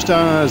 so just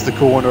as the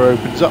corner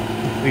opens up,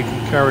 we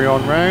can carry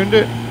on round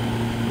it.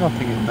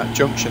 Nothing in that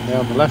junction there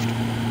on the left.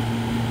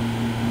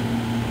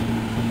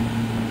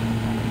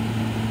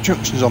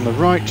 Junction's on the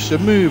right, so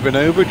moving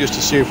over just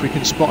to see if we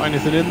can spot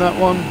anything in that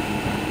one.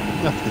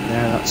 Nothing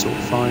there, that's all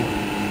fine.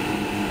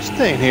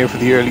 Staying here for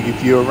the early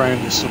view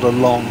around this sort of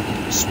long,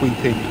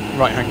 sweeping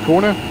right-hand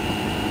corner.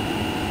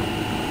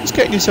 Just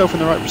getting yourself in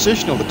the right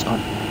position all the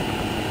time.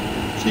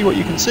 See what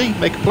you can see,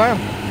 make a plan.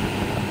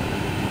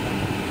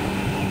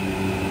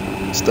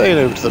 Staying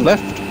over to the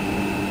left.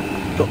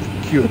 Got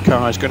the queue of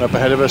cars going up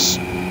ahead of us.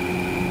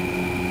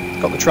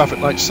 Got the traffic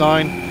light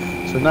sign.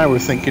 So now we're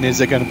thinking, is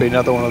there going to be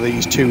another one of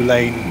these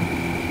two-lane,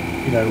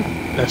 you know,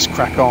 let's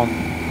crack on,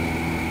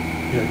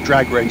 you know,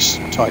 drag race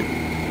type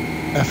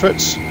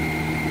efforts.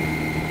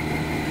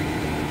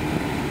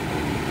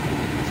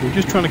 So we're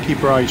just trying to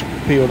keep our eyes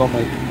peeled on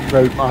the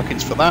road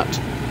markings for that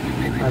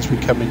as we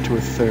come into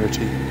a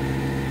 30.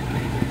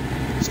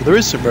 So there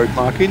is some road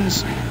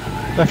markings.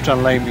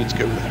 Left-hand lane means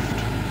go left.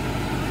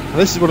 Now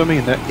this is what I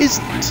mean, there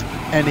isn't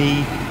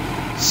any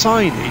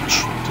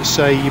signage to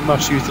say you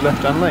must use the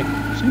left-hand lane.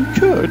 So you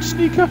could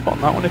sneak up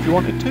on that one if you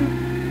wanted to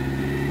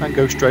and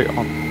go straight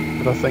on.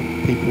 But I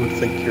think people would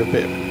think you're a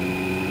bit of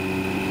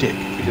a dick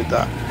if you did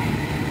that.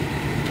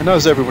 And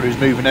as everybody's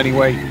moving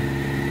anyway,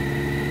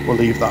 we'll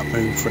leave that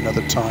move for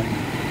another time.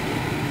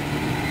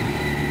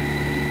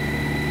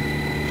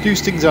 If you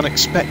do things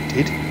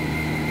unexpected,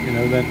 you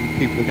know, then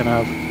people are going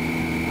to have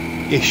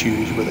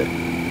issues with it.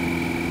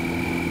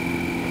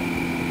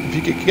 If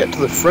you get to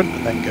the front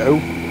and then go,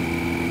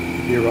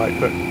 you'll be alright,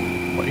 but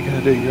what are you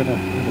going to do? You're in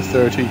a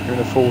 30, you're in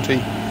a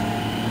 40.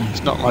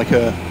 It's not like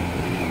a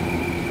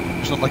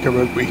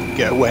road where you can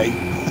get away.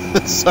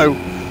 So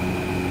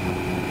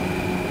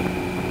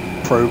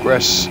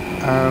progress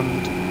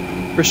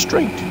and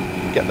restraint,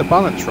 get the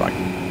balance right.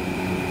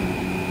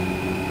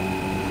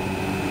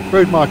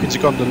 Road markings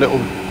have gone to little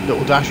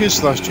dashes,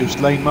 so that's just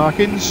lane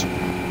markings.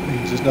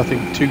 Means there's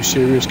nothing too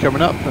serious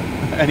coming up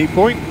at any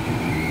point.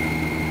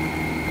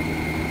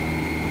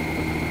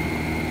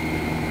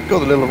 Got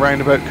the little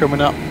roundabout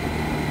coming up.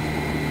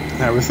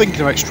 Now we're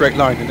thinking about straight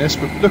lining this,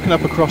 but looking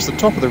up across the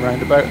top of the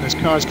roundabout and there's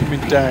cars coming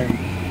down.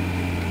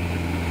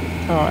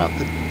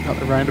 At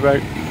the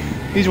roundabout.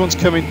 These ones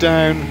coming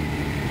down,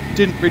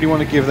 didn't really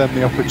want to give them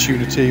the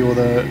opportunity or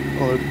the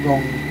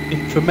wrong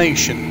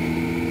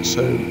information,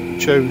 so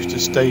chose to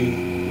stay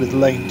with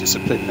lane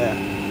discipline there.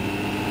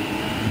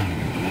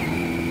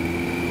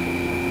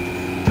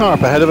 Car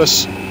up ahead of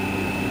us.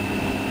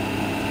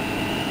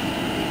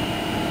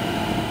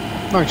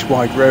 Nice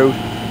wide road.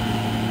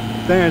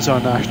 There's our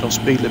national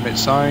speed limit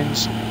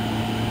signs.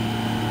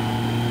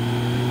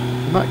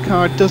 And that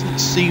car doesn't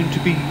seem to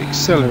be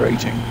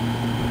accelerating.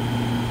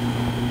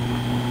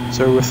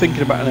 So we're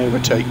thinking about an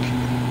overtake.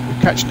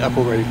 We're catching it up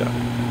already though.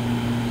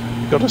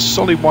 We've got a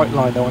solid white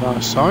line though on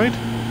our side.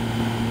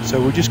 So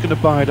we're just going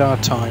to bide our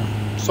time.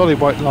 Solid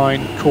white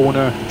line,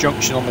 corner,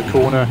 junction on the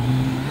corner.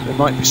 There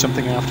might be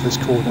something after this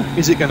corner.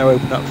 Is it going to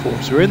open up for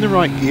us? We're in the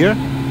right gear.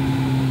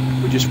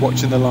 We're just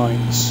watching the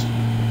lines.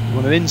 We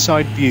want an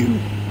inside view.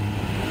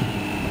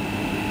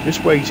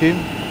 Just waiting.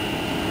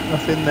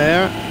 Nothing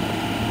there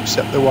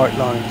except the white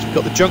lines. We've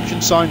got the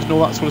junction signs and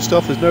all that sort of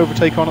stuff. There's no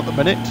overtake on at the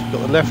minute. We've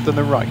got the left and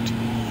the right.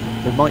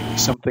 There might be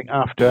something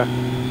after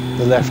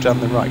the left and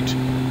the right.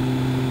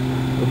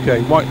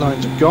 Okay, white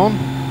lines have gone.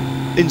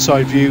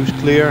 Inside view is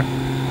clear.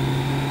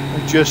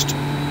 And just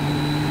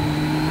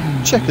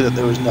checking that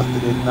there was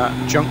nothing in that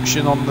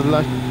junction on the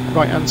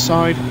right hand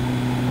side.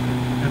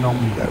 And on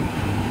we go.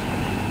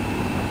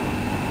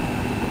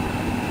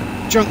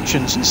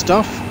 Junctions and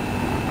stuff.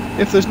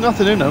 If there's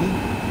nothing in them,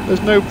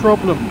 there's no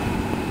problem.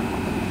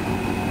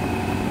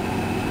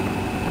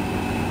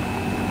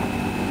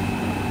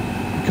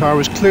 The car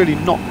was clearly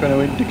not going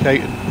to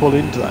indicate and pull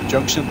into that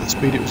junction at the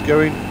speed it was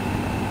going,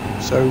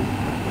 so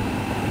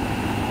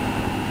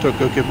don't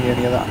go give me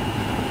any of that.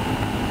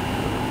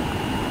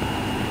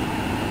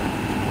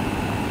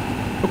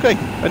 Okay,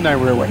 and now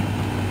we're away.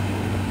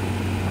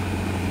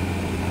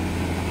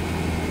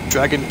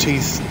 Dragon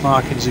teeth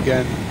markings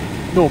again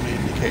normally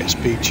indicate a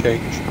speed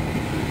change.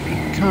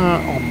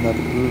 Car on the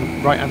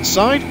right hand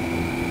side.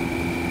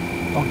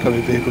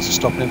 Oncoming vehicles are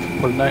stopping him from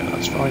pulling out,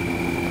 that's fine.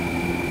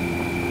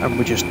 And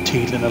we're just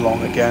teetling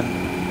along again.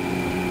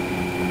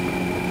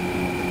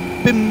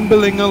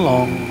 Bimbling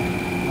along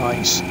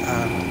nice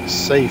and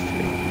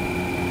safely.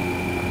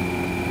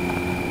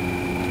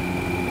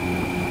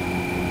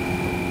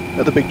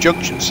 Another big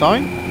junction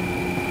sign.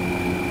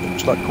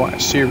 Looks like quite a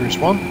serious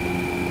one.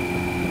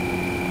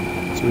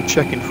 So we're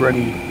checking for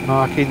any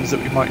markings that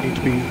we might need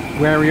to be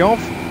wary of.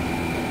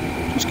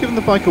 Just giving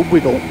the bike a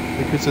wiggle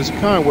because there's a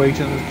car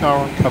waiting and there's a car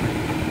oncoming.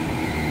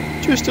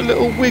 Just a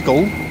little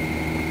wiggle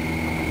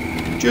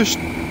just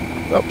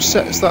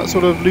upsets that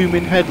sort of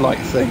looming headlight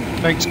thing.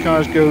 Makes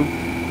cars go,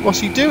 what's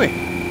he doing?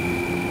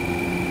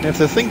 And if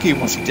they're thinking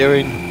what's he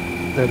doing,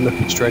 they're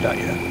looking straight at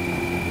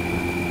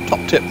you.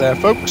 Top tip there,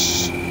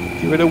 folks.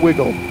 Give it a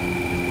wiggle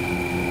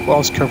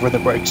whilst covering the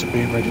brakes and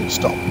being ready to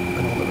stop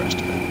and all the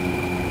rest of it.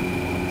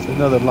 It's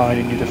another line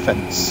in your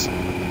defence.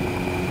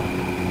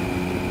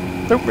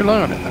 Don't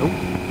rely on it though.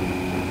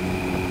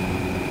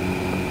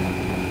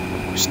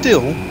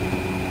 Still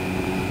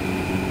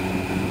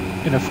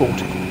in a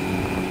 40.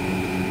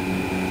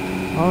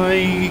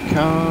 I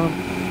can't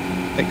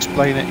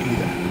explain it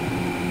either.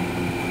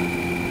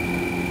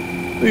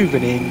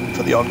 Moving in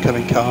for the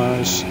oncoming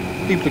cars.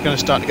 People are going to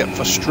start to get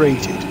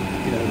frustrated,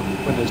 you know,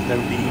 when there's no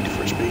need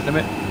for a speed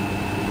limit.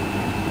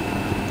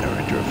 They're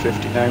into a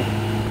 50 now.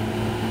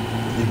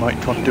 They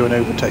might try to do an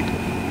overtake.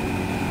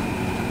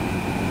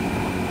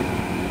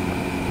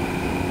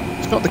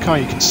 It's not the car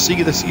you can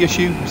see that's the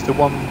issue, it's the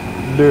one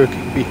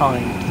lurking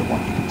behind the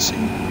one you can see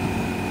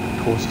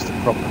that causes the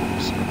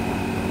problems.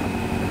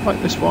 Like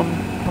this one,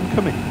 I'm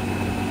coming.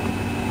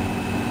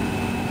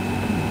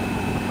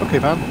 Okay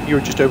man, you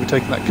were just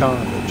overtaking that car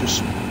that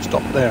just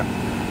stopped there.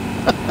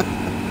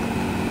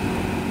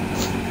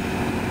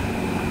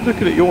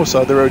 Looking at your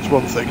side of the road is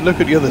one thing, look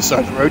at the other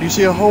side of the road, you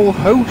see a whole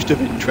host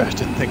of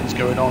interesting things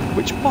going on,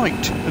 which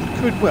might and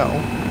could well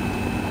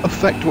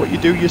affect what you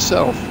do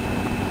yourself.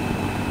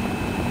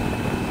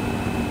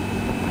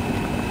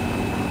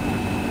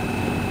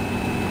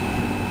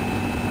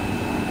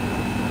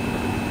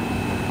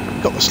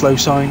 Got the slow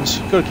signs,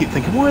 got to keep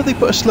thinking, why have they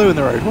put a slow in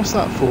the road? What's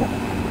that for?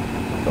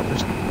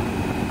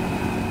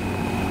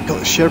 Got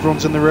the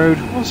chevrons in the road,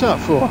 what's that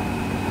for?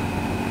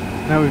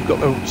 Now we've got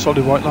the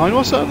solid white line,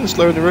 what's that? The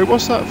slow in the road,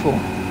 what's that for?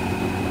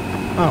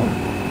 Oh,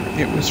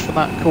 it was for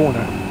that corner.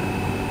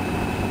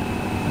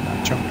 And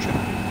that junction.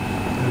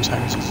 Those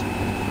houses.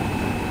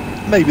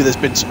 Maybe there's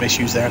been some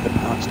issues there in the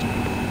past.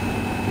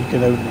 We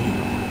can only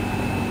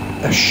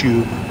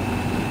assume.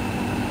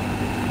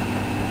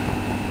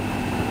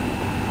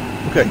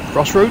 Okay,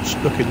 crossroads,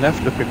 looking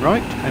left, looking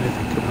right.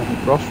 Anything coming on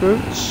the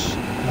crossroads?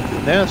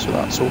 Nothing there, so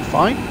that's all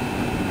fine.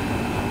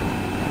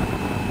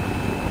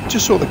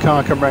 Just saw the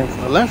car come round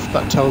from the left,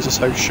 that tells us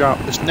how sharp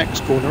this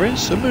next corner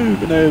is, so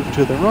moving over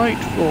to the right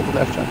for the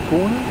left hand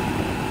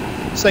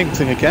corner. Same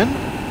thing again,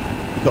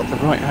 we've got the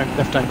right hand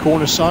left hand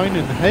corner sign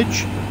in the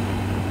hedge.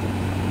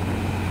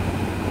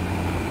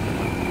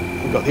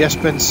 We've got the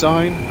S-Pen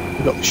sign,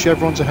 we've got the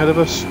chevrons ahead of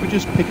us, we're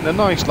just picking a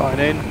nice line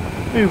in,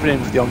 moving in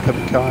for the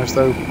oncoming cars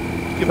though,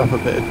 give up a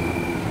bit of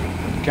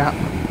gap.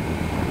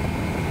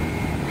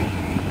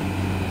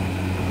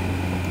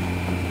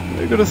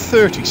 We've got a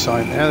 30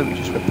 sign there that we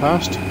just went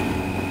past.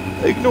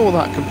 Ignore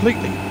that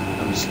completely.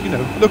 Just, you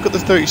know, look at the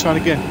 30 sign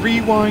again.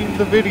 Rewind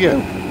the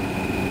video.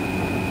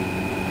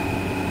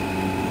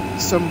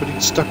 Somebody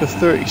stuck a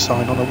 30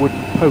 sign on a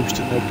wooden post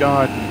in their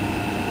garden.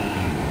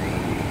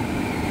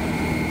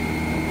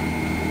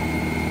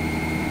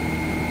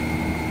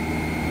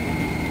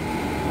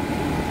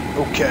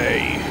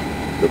 Okay.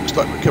 Looks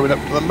like we're coming up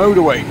to the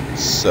motorway.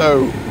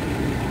 So,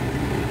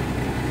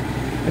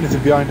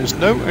 anything behind us?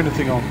 No.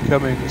 Anything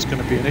oncoming is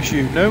going to be an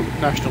issue? No.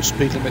 National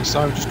speed limit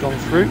sign we've just gone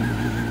through.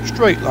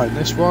 Straight line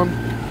this one.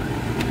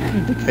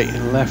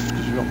 Indicating left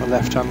because we've got the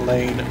left hand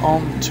lane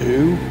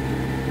onto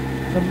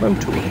the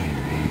motorway.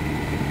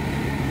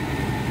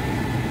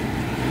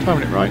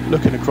 Timing it right,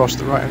 looking across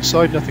the right hand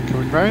side, nothing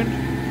coming round.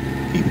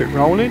 Keep it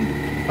rolling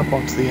up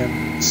onto the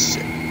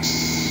M6.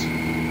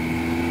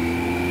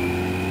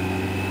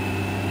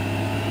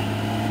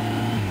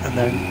 And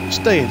then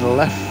staying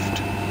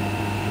left.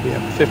 We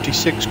have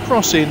 56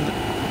 crossing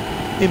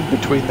in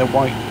between the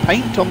white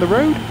paint on the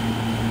road.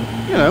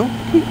 You know,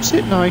 keeps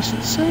it nice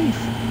and safe.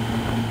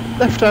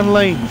 Left hand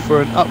lane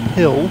for an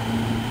uphill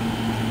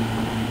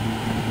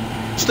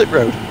slip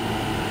road.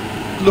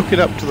 Looking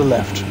up to the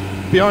left.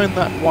 Behind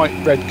that white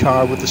red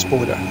car with the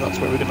spoiler. That's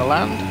where we're going to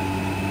land.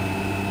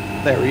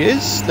 There he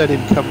is. Let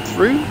him come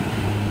through.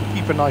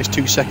 Keep a nice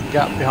 2-second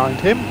gap behind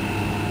him.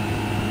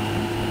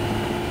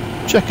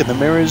 Checking the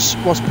mirrors.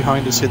 What's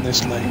behind us in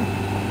this lane?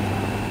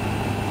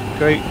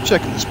 Okay,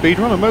 checking the speed.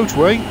 We're on a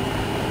motorway.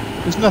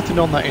 There's nothing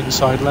on that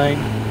inside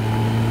lane.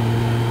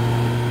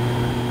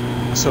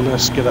 So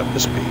let's get up to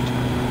speed.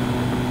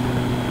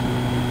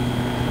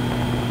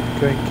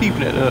 Okay,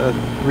 keeping it at a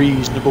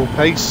reasonable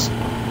pace.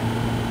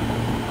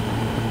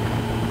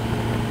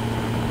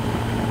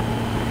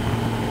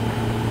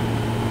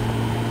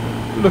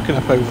 looking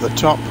up over the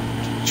top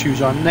to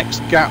choose our next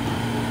gap.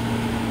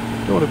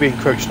 Don't want to be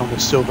encroaching on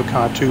this silver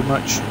car too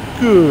much.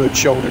 Good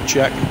shoulder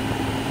check.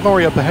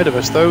 Lorry up ahead of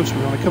us though, so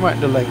we want to come out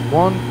into lane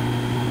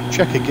 1,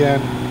 check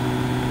again,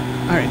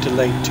 out into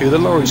lane 2. The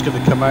lorry's going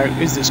to come out.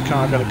 Is this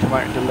car going to come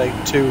out into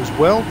lane 2 as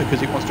well,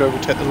 because it wants to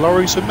overtake the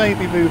lorry, so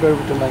maybe move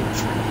over to lane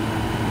 3.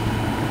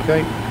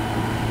 Okay,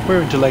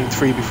 we're into lane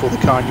 3 before the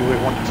car knew what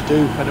it wanted to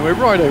do, and we're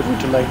right over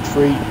into lane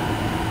 3,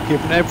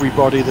 giving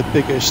everybody the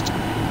biggest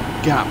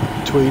gap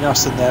between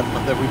us and them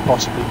that we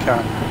possibly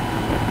can.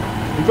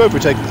 We've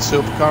overtaken the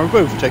silver car, we've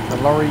overtaken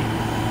the lorry.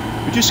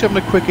 We're just having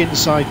a quick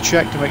inside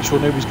check to make sure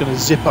nobody's going to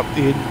zip up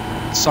the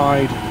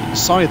inside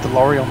the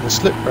lorry on the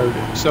slip road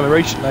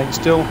acceleration lane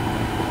still.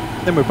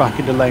 Then we're back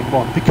into lane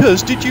 1,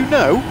 because did you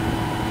know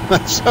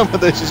that some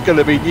of this is going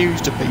to be news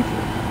to people?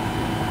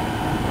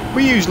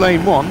 We use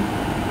lane 1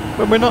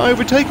 when we're not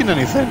overtaking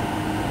anything.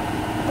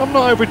 I'm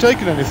not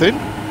overtaking anything,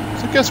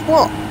 so guess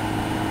what?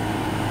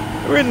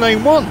 We're in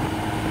lane 1.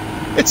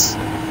 It's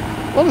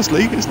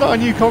honestly, it's not a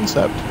new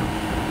concept.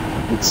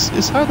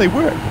 It's how they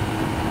work.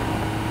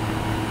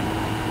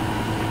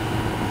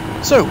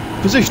 So,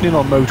 positioning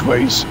on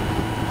motorways.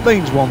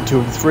 Lanes 1, 2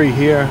 and 3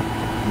 here.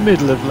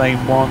 Middle of lane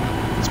 1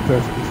 is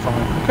perfectly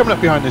fine. We're coming up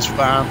behind this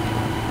van.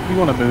 We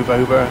want to move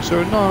over,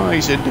 so a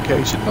nice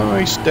indication,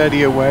 nice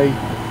steady away.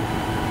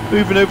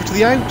 Moving over to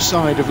the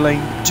outside of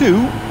lane 2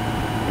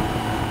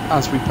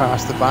 as we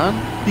pass the van,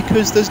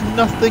 because there's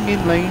nothing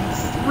in lane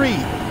 3.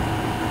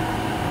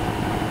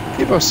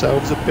 Give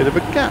ourselves a bit of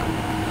a gap.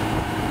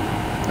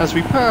 As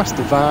we pass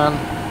the van,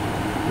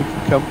 we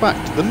can come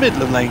back to the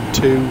middle of lane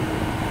 2.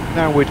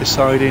 Now we're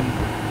deciding,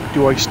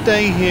 do I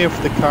stay here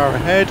for the car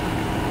ahead?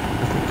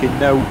 I'm thinking,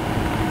 no,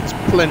 there's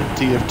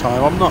plenty of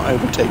time. I'm not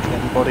overtaking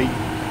anybody.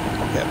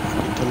 I'll get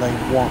back into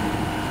lane 1.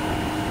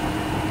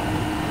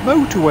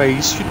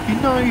 Motorways should be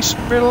nice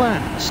and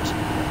relaxed.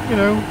 You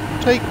know,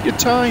 take your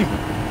time.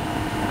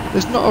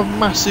 There's not a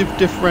massive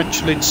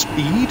differential in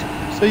speed,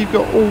 so you've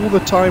got all the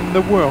time in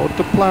the world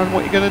to plan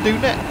what you're going to do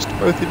next,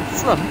 both in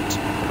front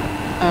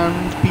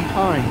and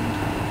behind.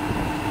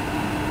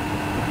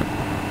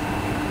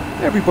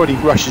 Everybody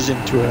rushes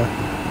into a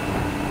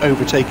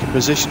overtaking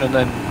position and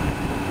then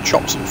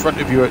chops in front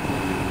of you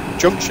at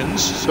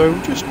junctions, so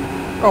just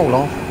roll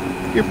off,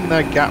 give them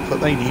their gap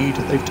that they need,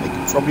 that they've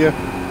taken from you,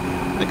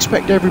 and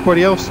expect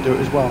everybody else to do it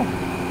as well.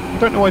 I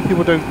don't know why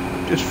people don't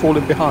just fall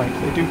in behind.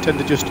 They do tend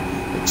to just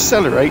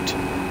accelerate,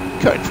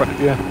 cut in front of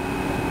you,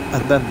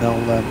 and then they'll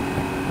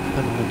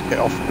indicate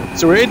off.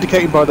 So we're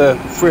indicating by the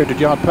 300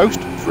 yard post,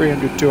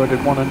 300,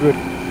 200, 100.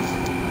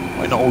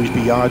 Might not always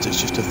be yards,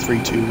 it's just a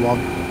 3, 2, 1.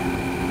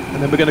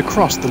 And then we're going to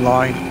cross the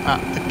line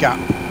at the gap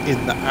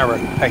in the arrow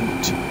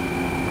paint.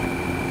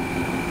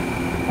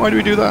 Why do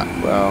we do that?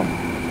 Well,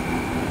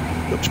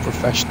 looks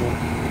professional,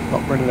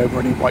 not running over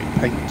any white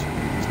paint,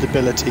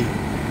 stability,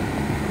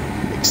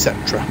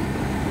 etc.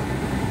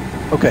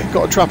 Okay,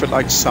 got a traffic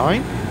light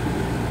sign.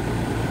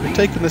 We're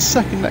taking the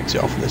second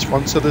exit off of this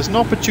one, so there's an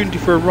opportunity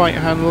for a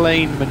right-hand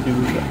lane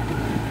manoeuvre.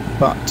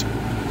 But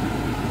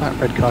that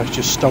red car's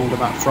just stolen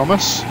that from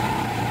us.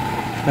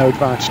 No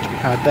advantage to be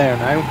had there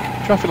now.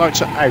 Traffic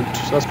lights are out,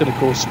 so that's going to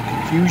cause some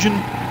confusion.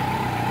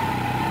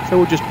 So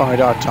we'll just bide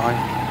our time.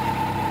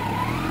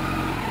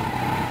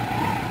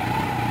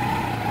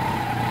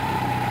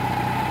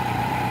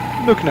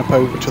 Looking up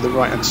over to the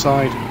right hand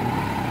side,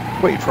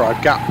 waiting for our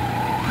gap.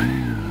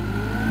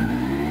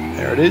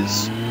 There it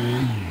is.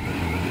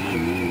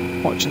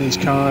 Watching these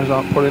cars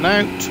aren't pulling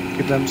out,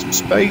 give them some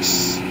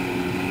space.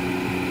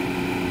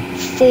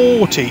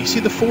 40, see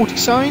the 40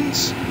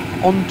 signs?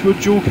 Onto a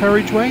dual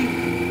carriageway?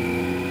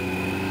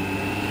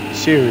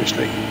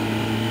 Seriously?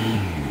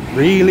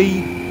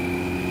 Really?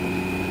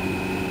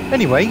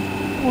 Anyway,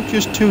 we'll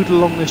just tootle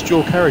along this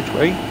dual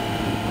carriageway,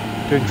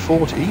 doing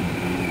 40,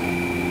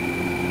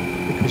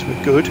 because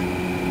we're good.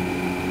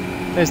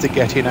 There's the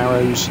get-in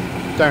arrows,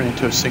 down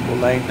into a single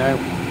lane now.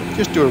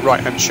 Just do a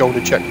right-hand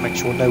shoulder check to make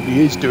sure nobody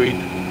is doing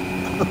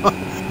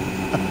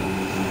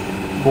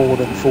more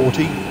than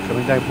 40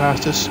 coming down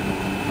past us.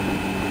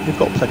 We've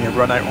got plenty of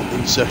run out on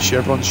these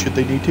chevrons should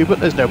they need to, but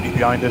there's nobody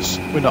behind us.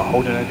 We're not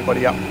holding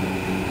anybody up.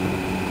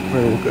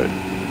 We're all good.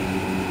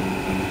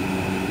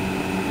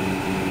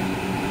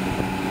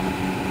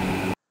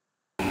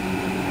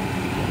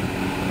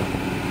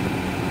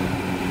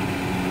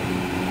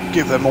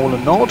 Give them all a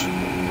nod.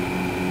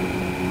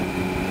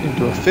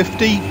 Into a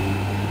 50.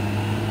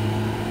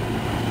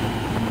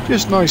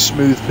 Just nice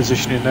smooth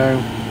positioning now.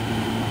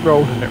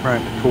 Rolling it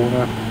round the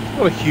corner.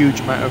 Not a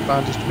huge amount of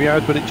advantage to be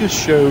had, but it just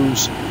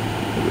shows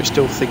that we're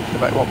still thinking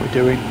about what we're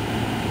doing.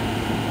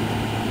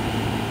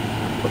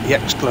 Got the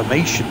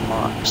exclamation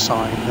mark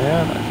sign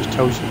there, that just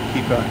tells you to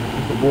keep a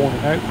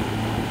warning out.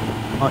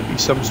 Might be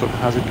some sort of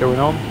hazard going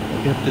on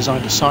that we haven't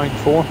designed a sign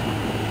for.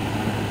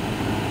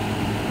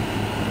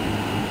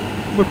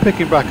 We're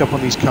picking back up on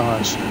these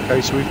cars.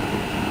 Okay, so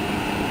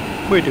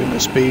we're doing the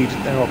speed,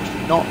 they're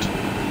obviously not.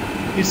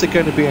 Is there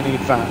going to be any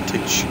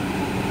advantage?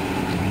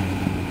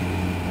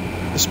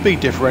 The speed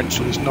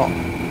differential is not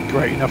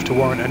great enough to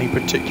warrant any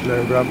particular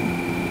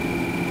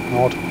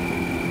cannot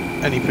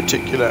any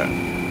particular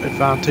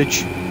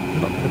advantage.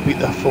 You're not going to beat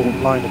the full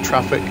line of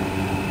traffic.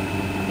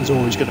 There's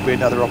always going to be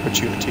another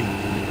opportunity.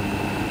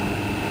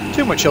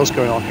 Too much else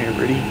going on here,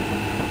 really.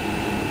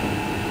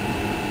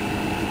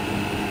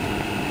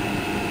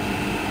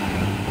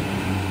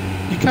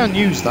 You can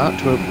use that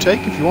to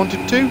overtake if you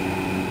wanted to,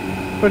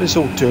 but it's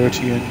all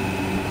dirty and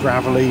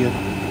gravelly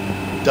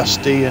and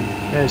dusty, and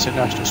there's the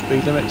national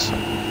speed limits.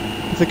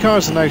 If the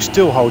cars are now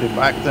still holding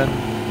back, then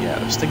yeah,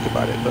 let's think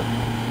about it, but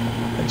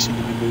they seem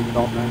to be moving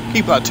on now.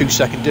 Keep that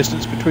 2-second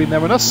distance between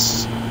them and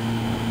us.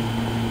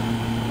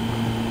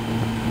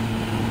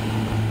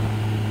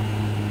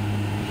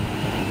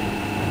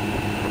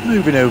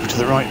 Moving over to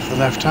the right for the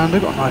left hand,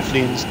 I've got a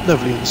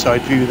lovely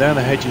inside view there.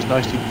 The hedge is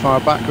nicely far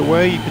back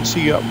away. You can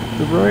see up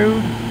the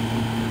road.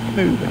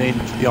 Moving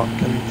into the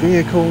oncoming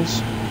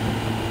vehicles.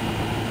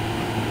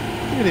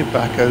 Getting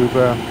back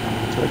over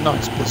to a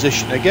nice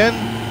position again.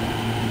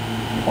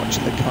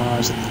 Watching the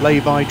cars at the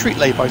lay-by. Treat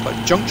lay-bys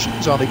like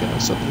junctions. Are they going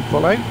to suddenly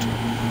pull out?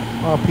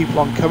 Are people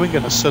oncoming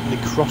going to suddenly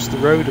cross the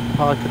road and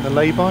park in the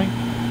lay-by?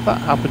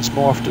 That happens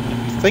more often than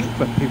you think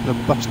when people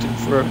are busting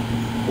for a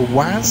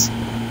WAZ.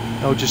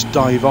 They'll just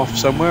dive off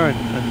somewhere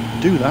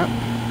and do that.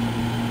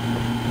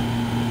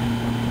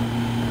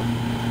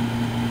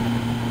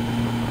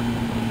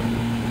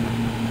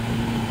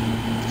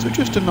 So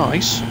just a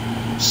nice,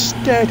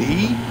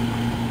 steady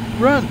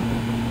run.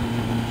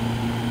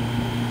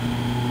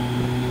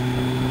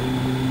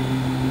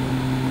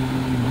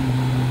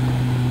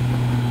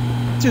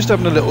 Just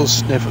having a little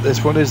sniff at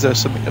this one. Is there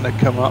something going to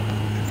come up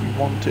if we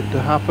want it to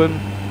happen?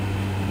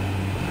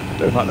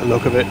 Don't like the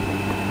look of it.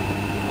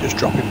 Just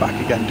dropping back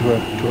again to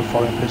a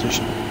following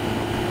position.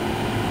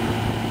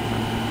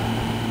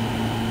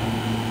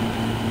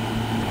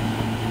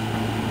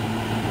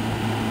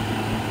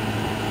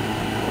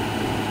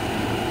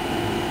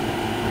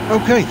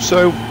 Okay,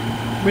 so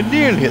we're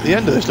nearly at the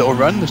end of this little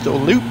run, this little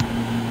loop.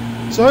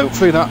 So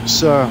hopefully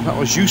that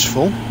was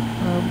useful.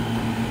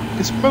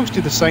 It's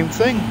mostly the same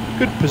thing.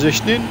 Good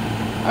positioning,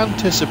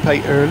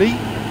 anticipate early,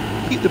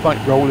 keep the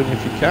bike rolling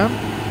if you can,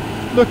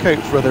 look out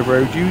for other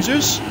road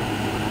users.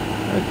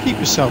 Keep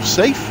yourself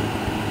safe,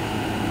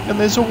 and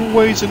there's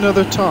always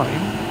another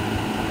time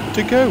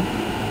to go,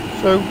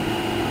 so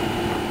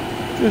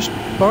just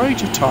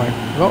bide your time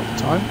a lot of the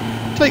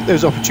time. Take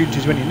those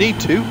opportunities when you need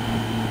to,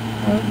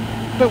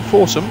 don't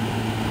force them.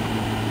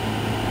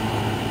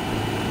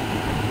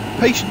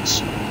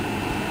 Patience.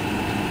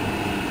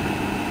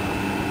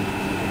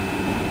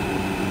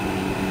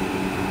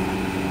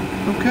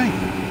 Okay,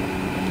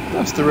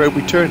 that's the road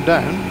we turned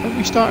down when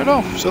we started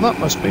off, so that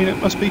must mean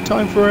it must be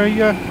time for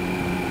a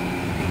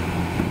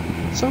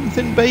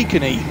something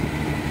bacony.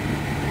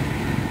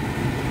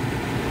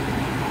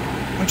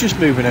 We're just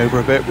moving over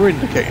a bit, we're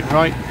indicating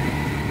right.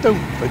 Don't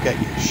forget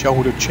your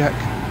shoulder check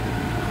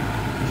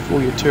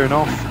before you turn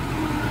off.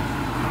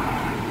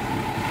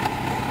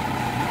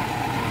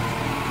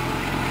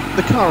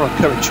 The car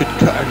oncoming should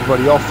cut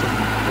everybody off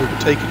from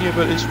overtaking you,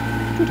 but it's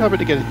a good habit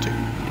to get into.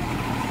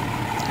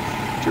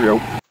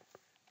 Cheerio.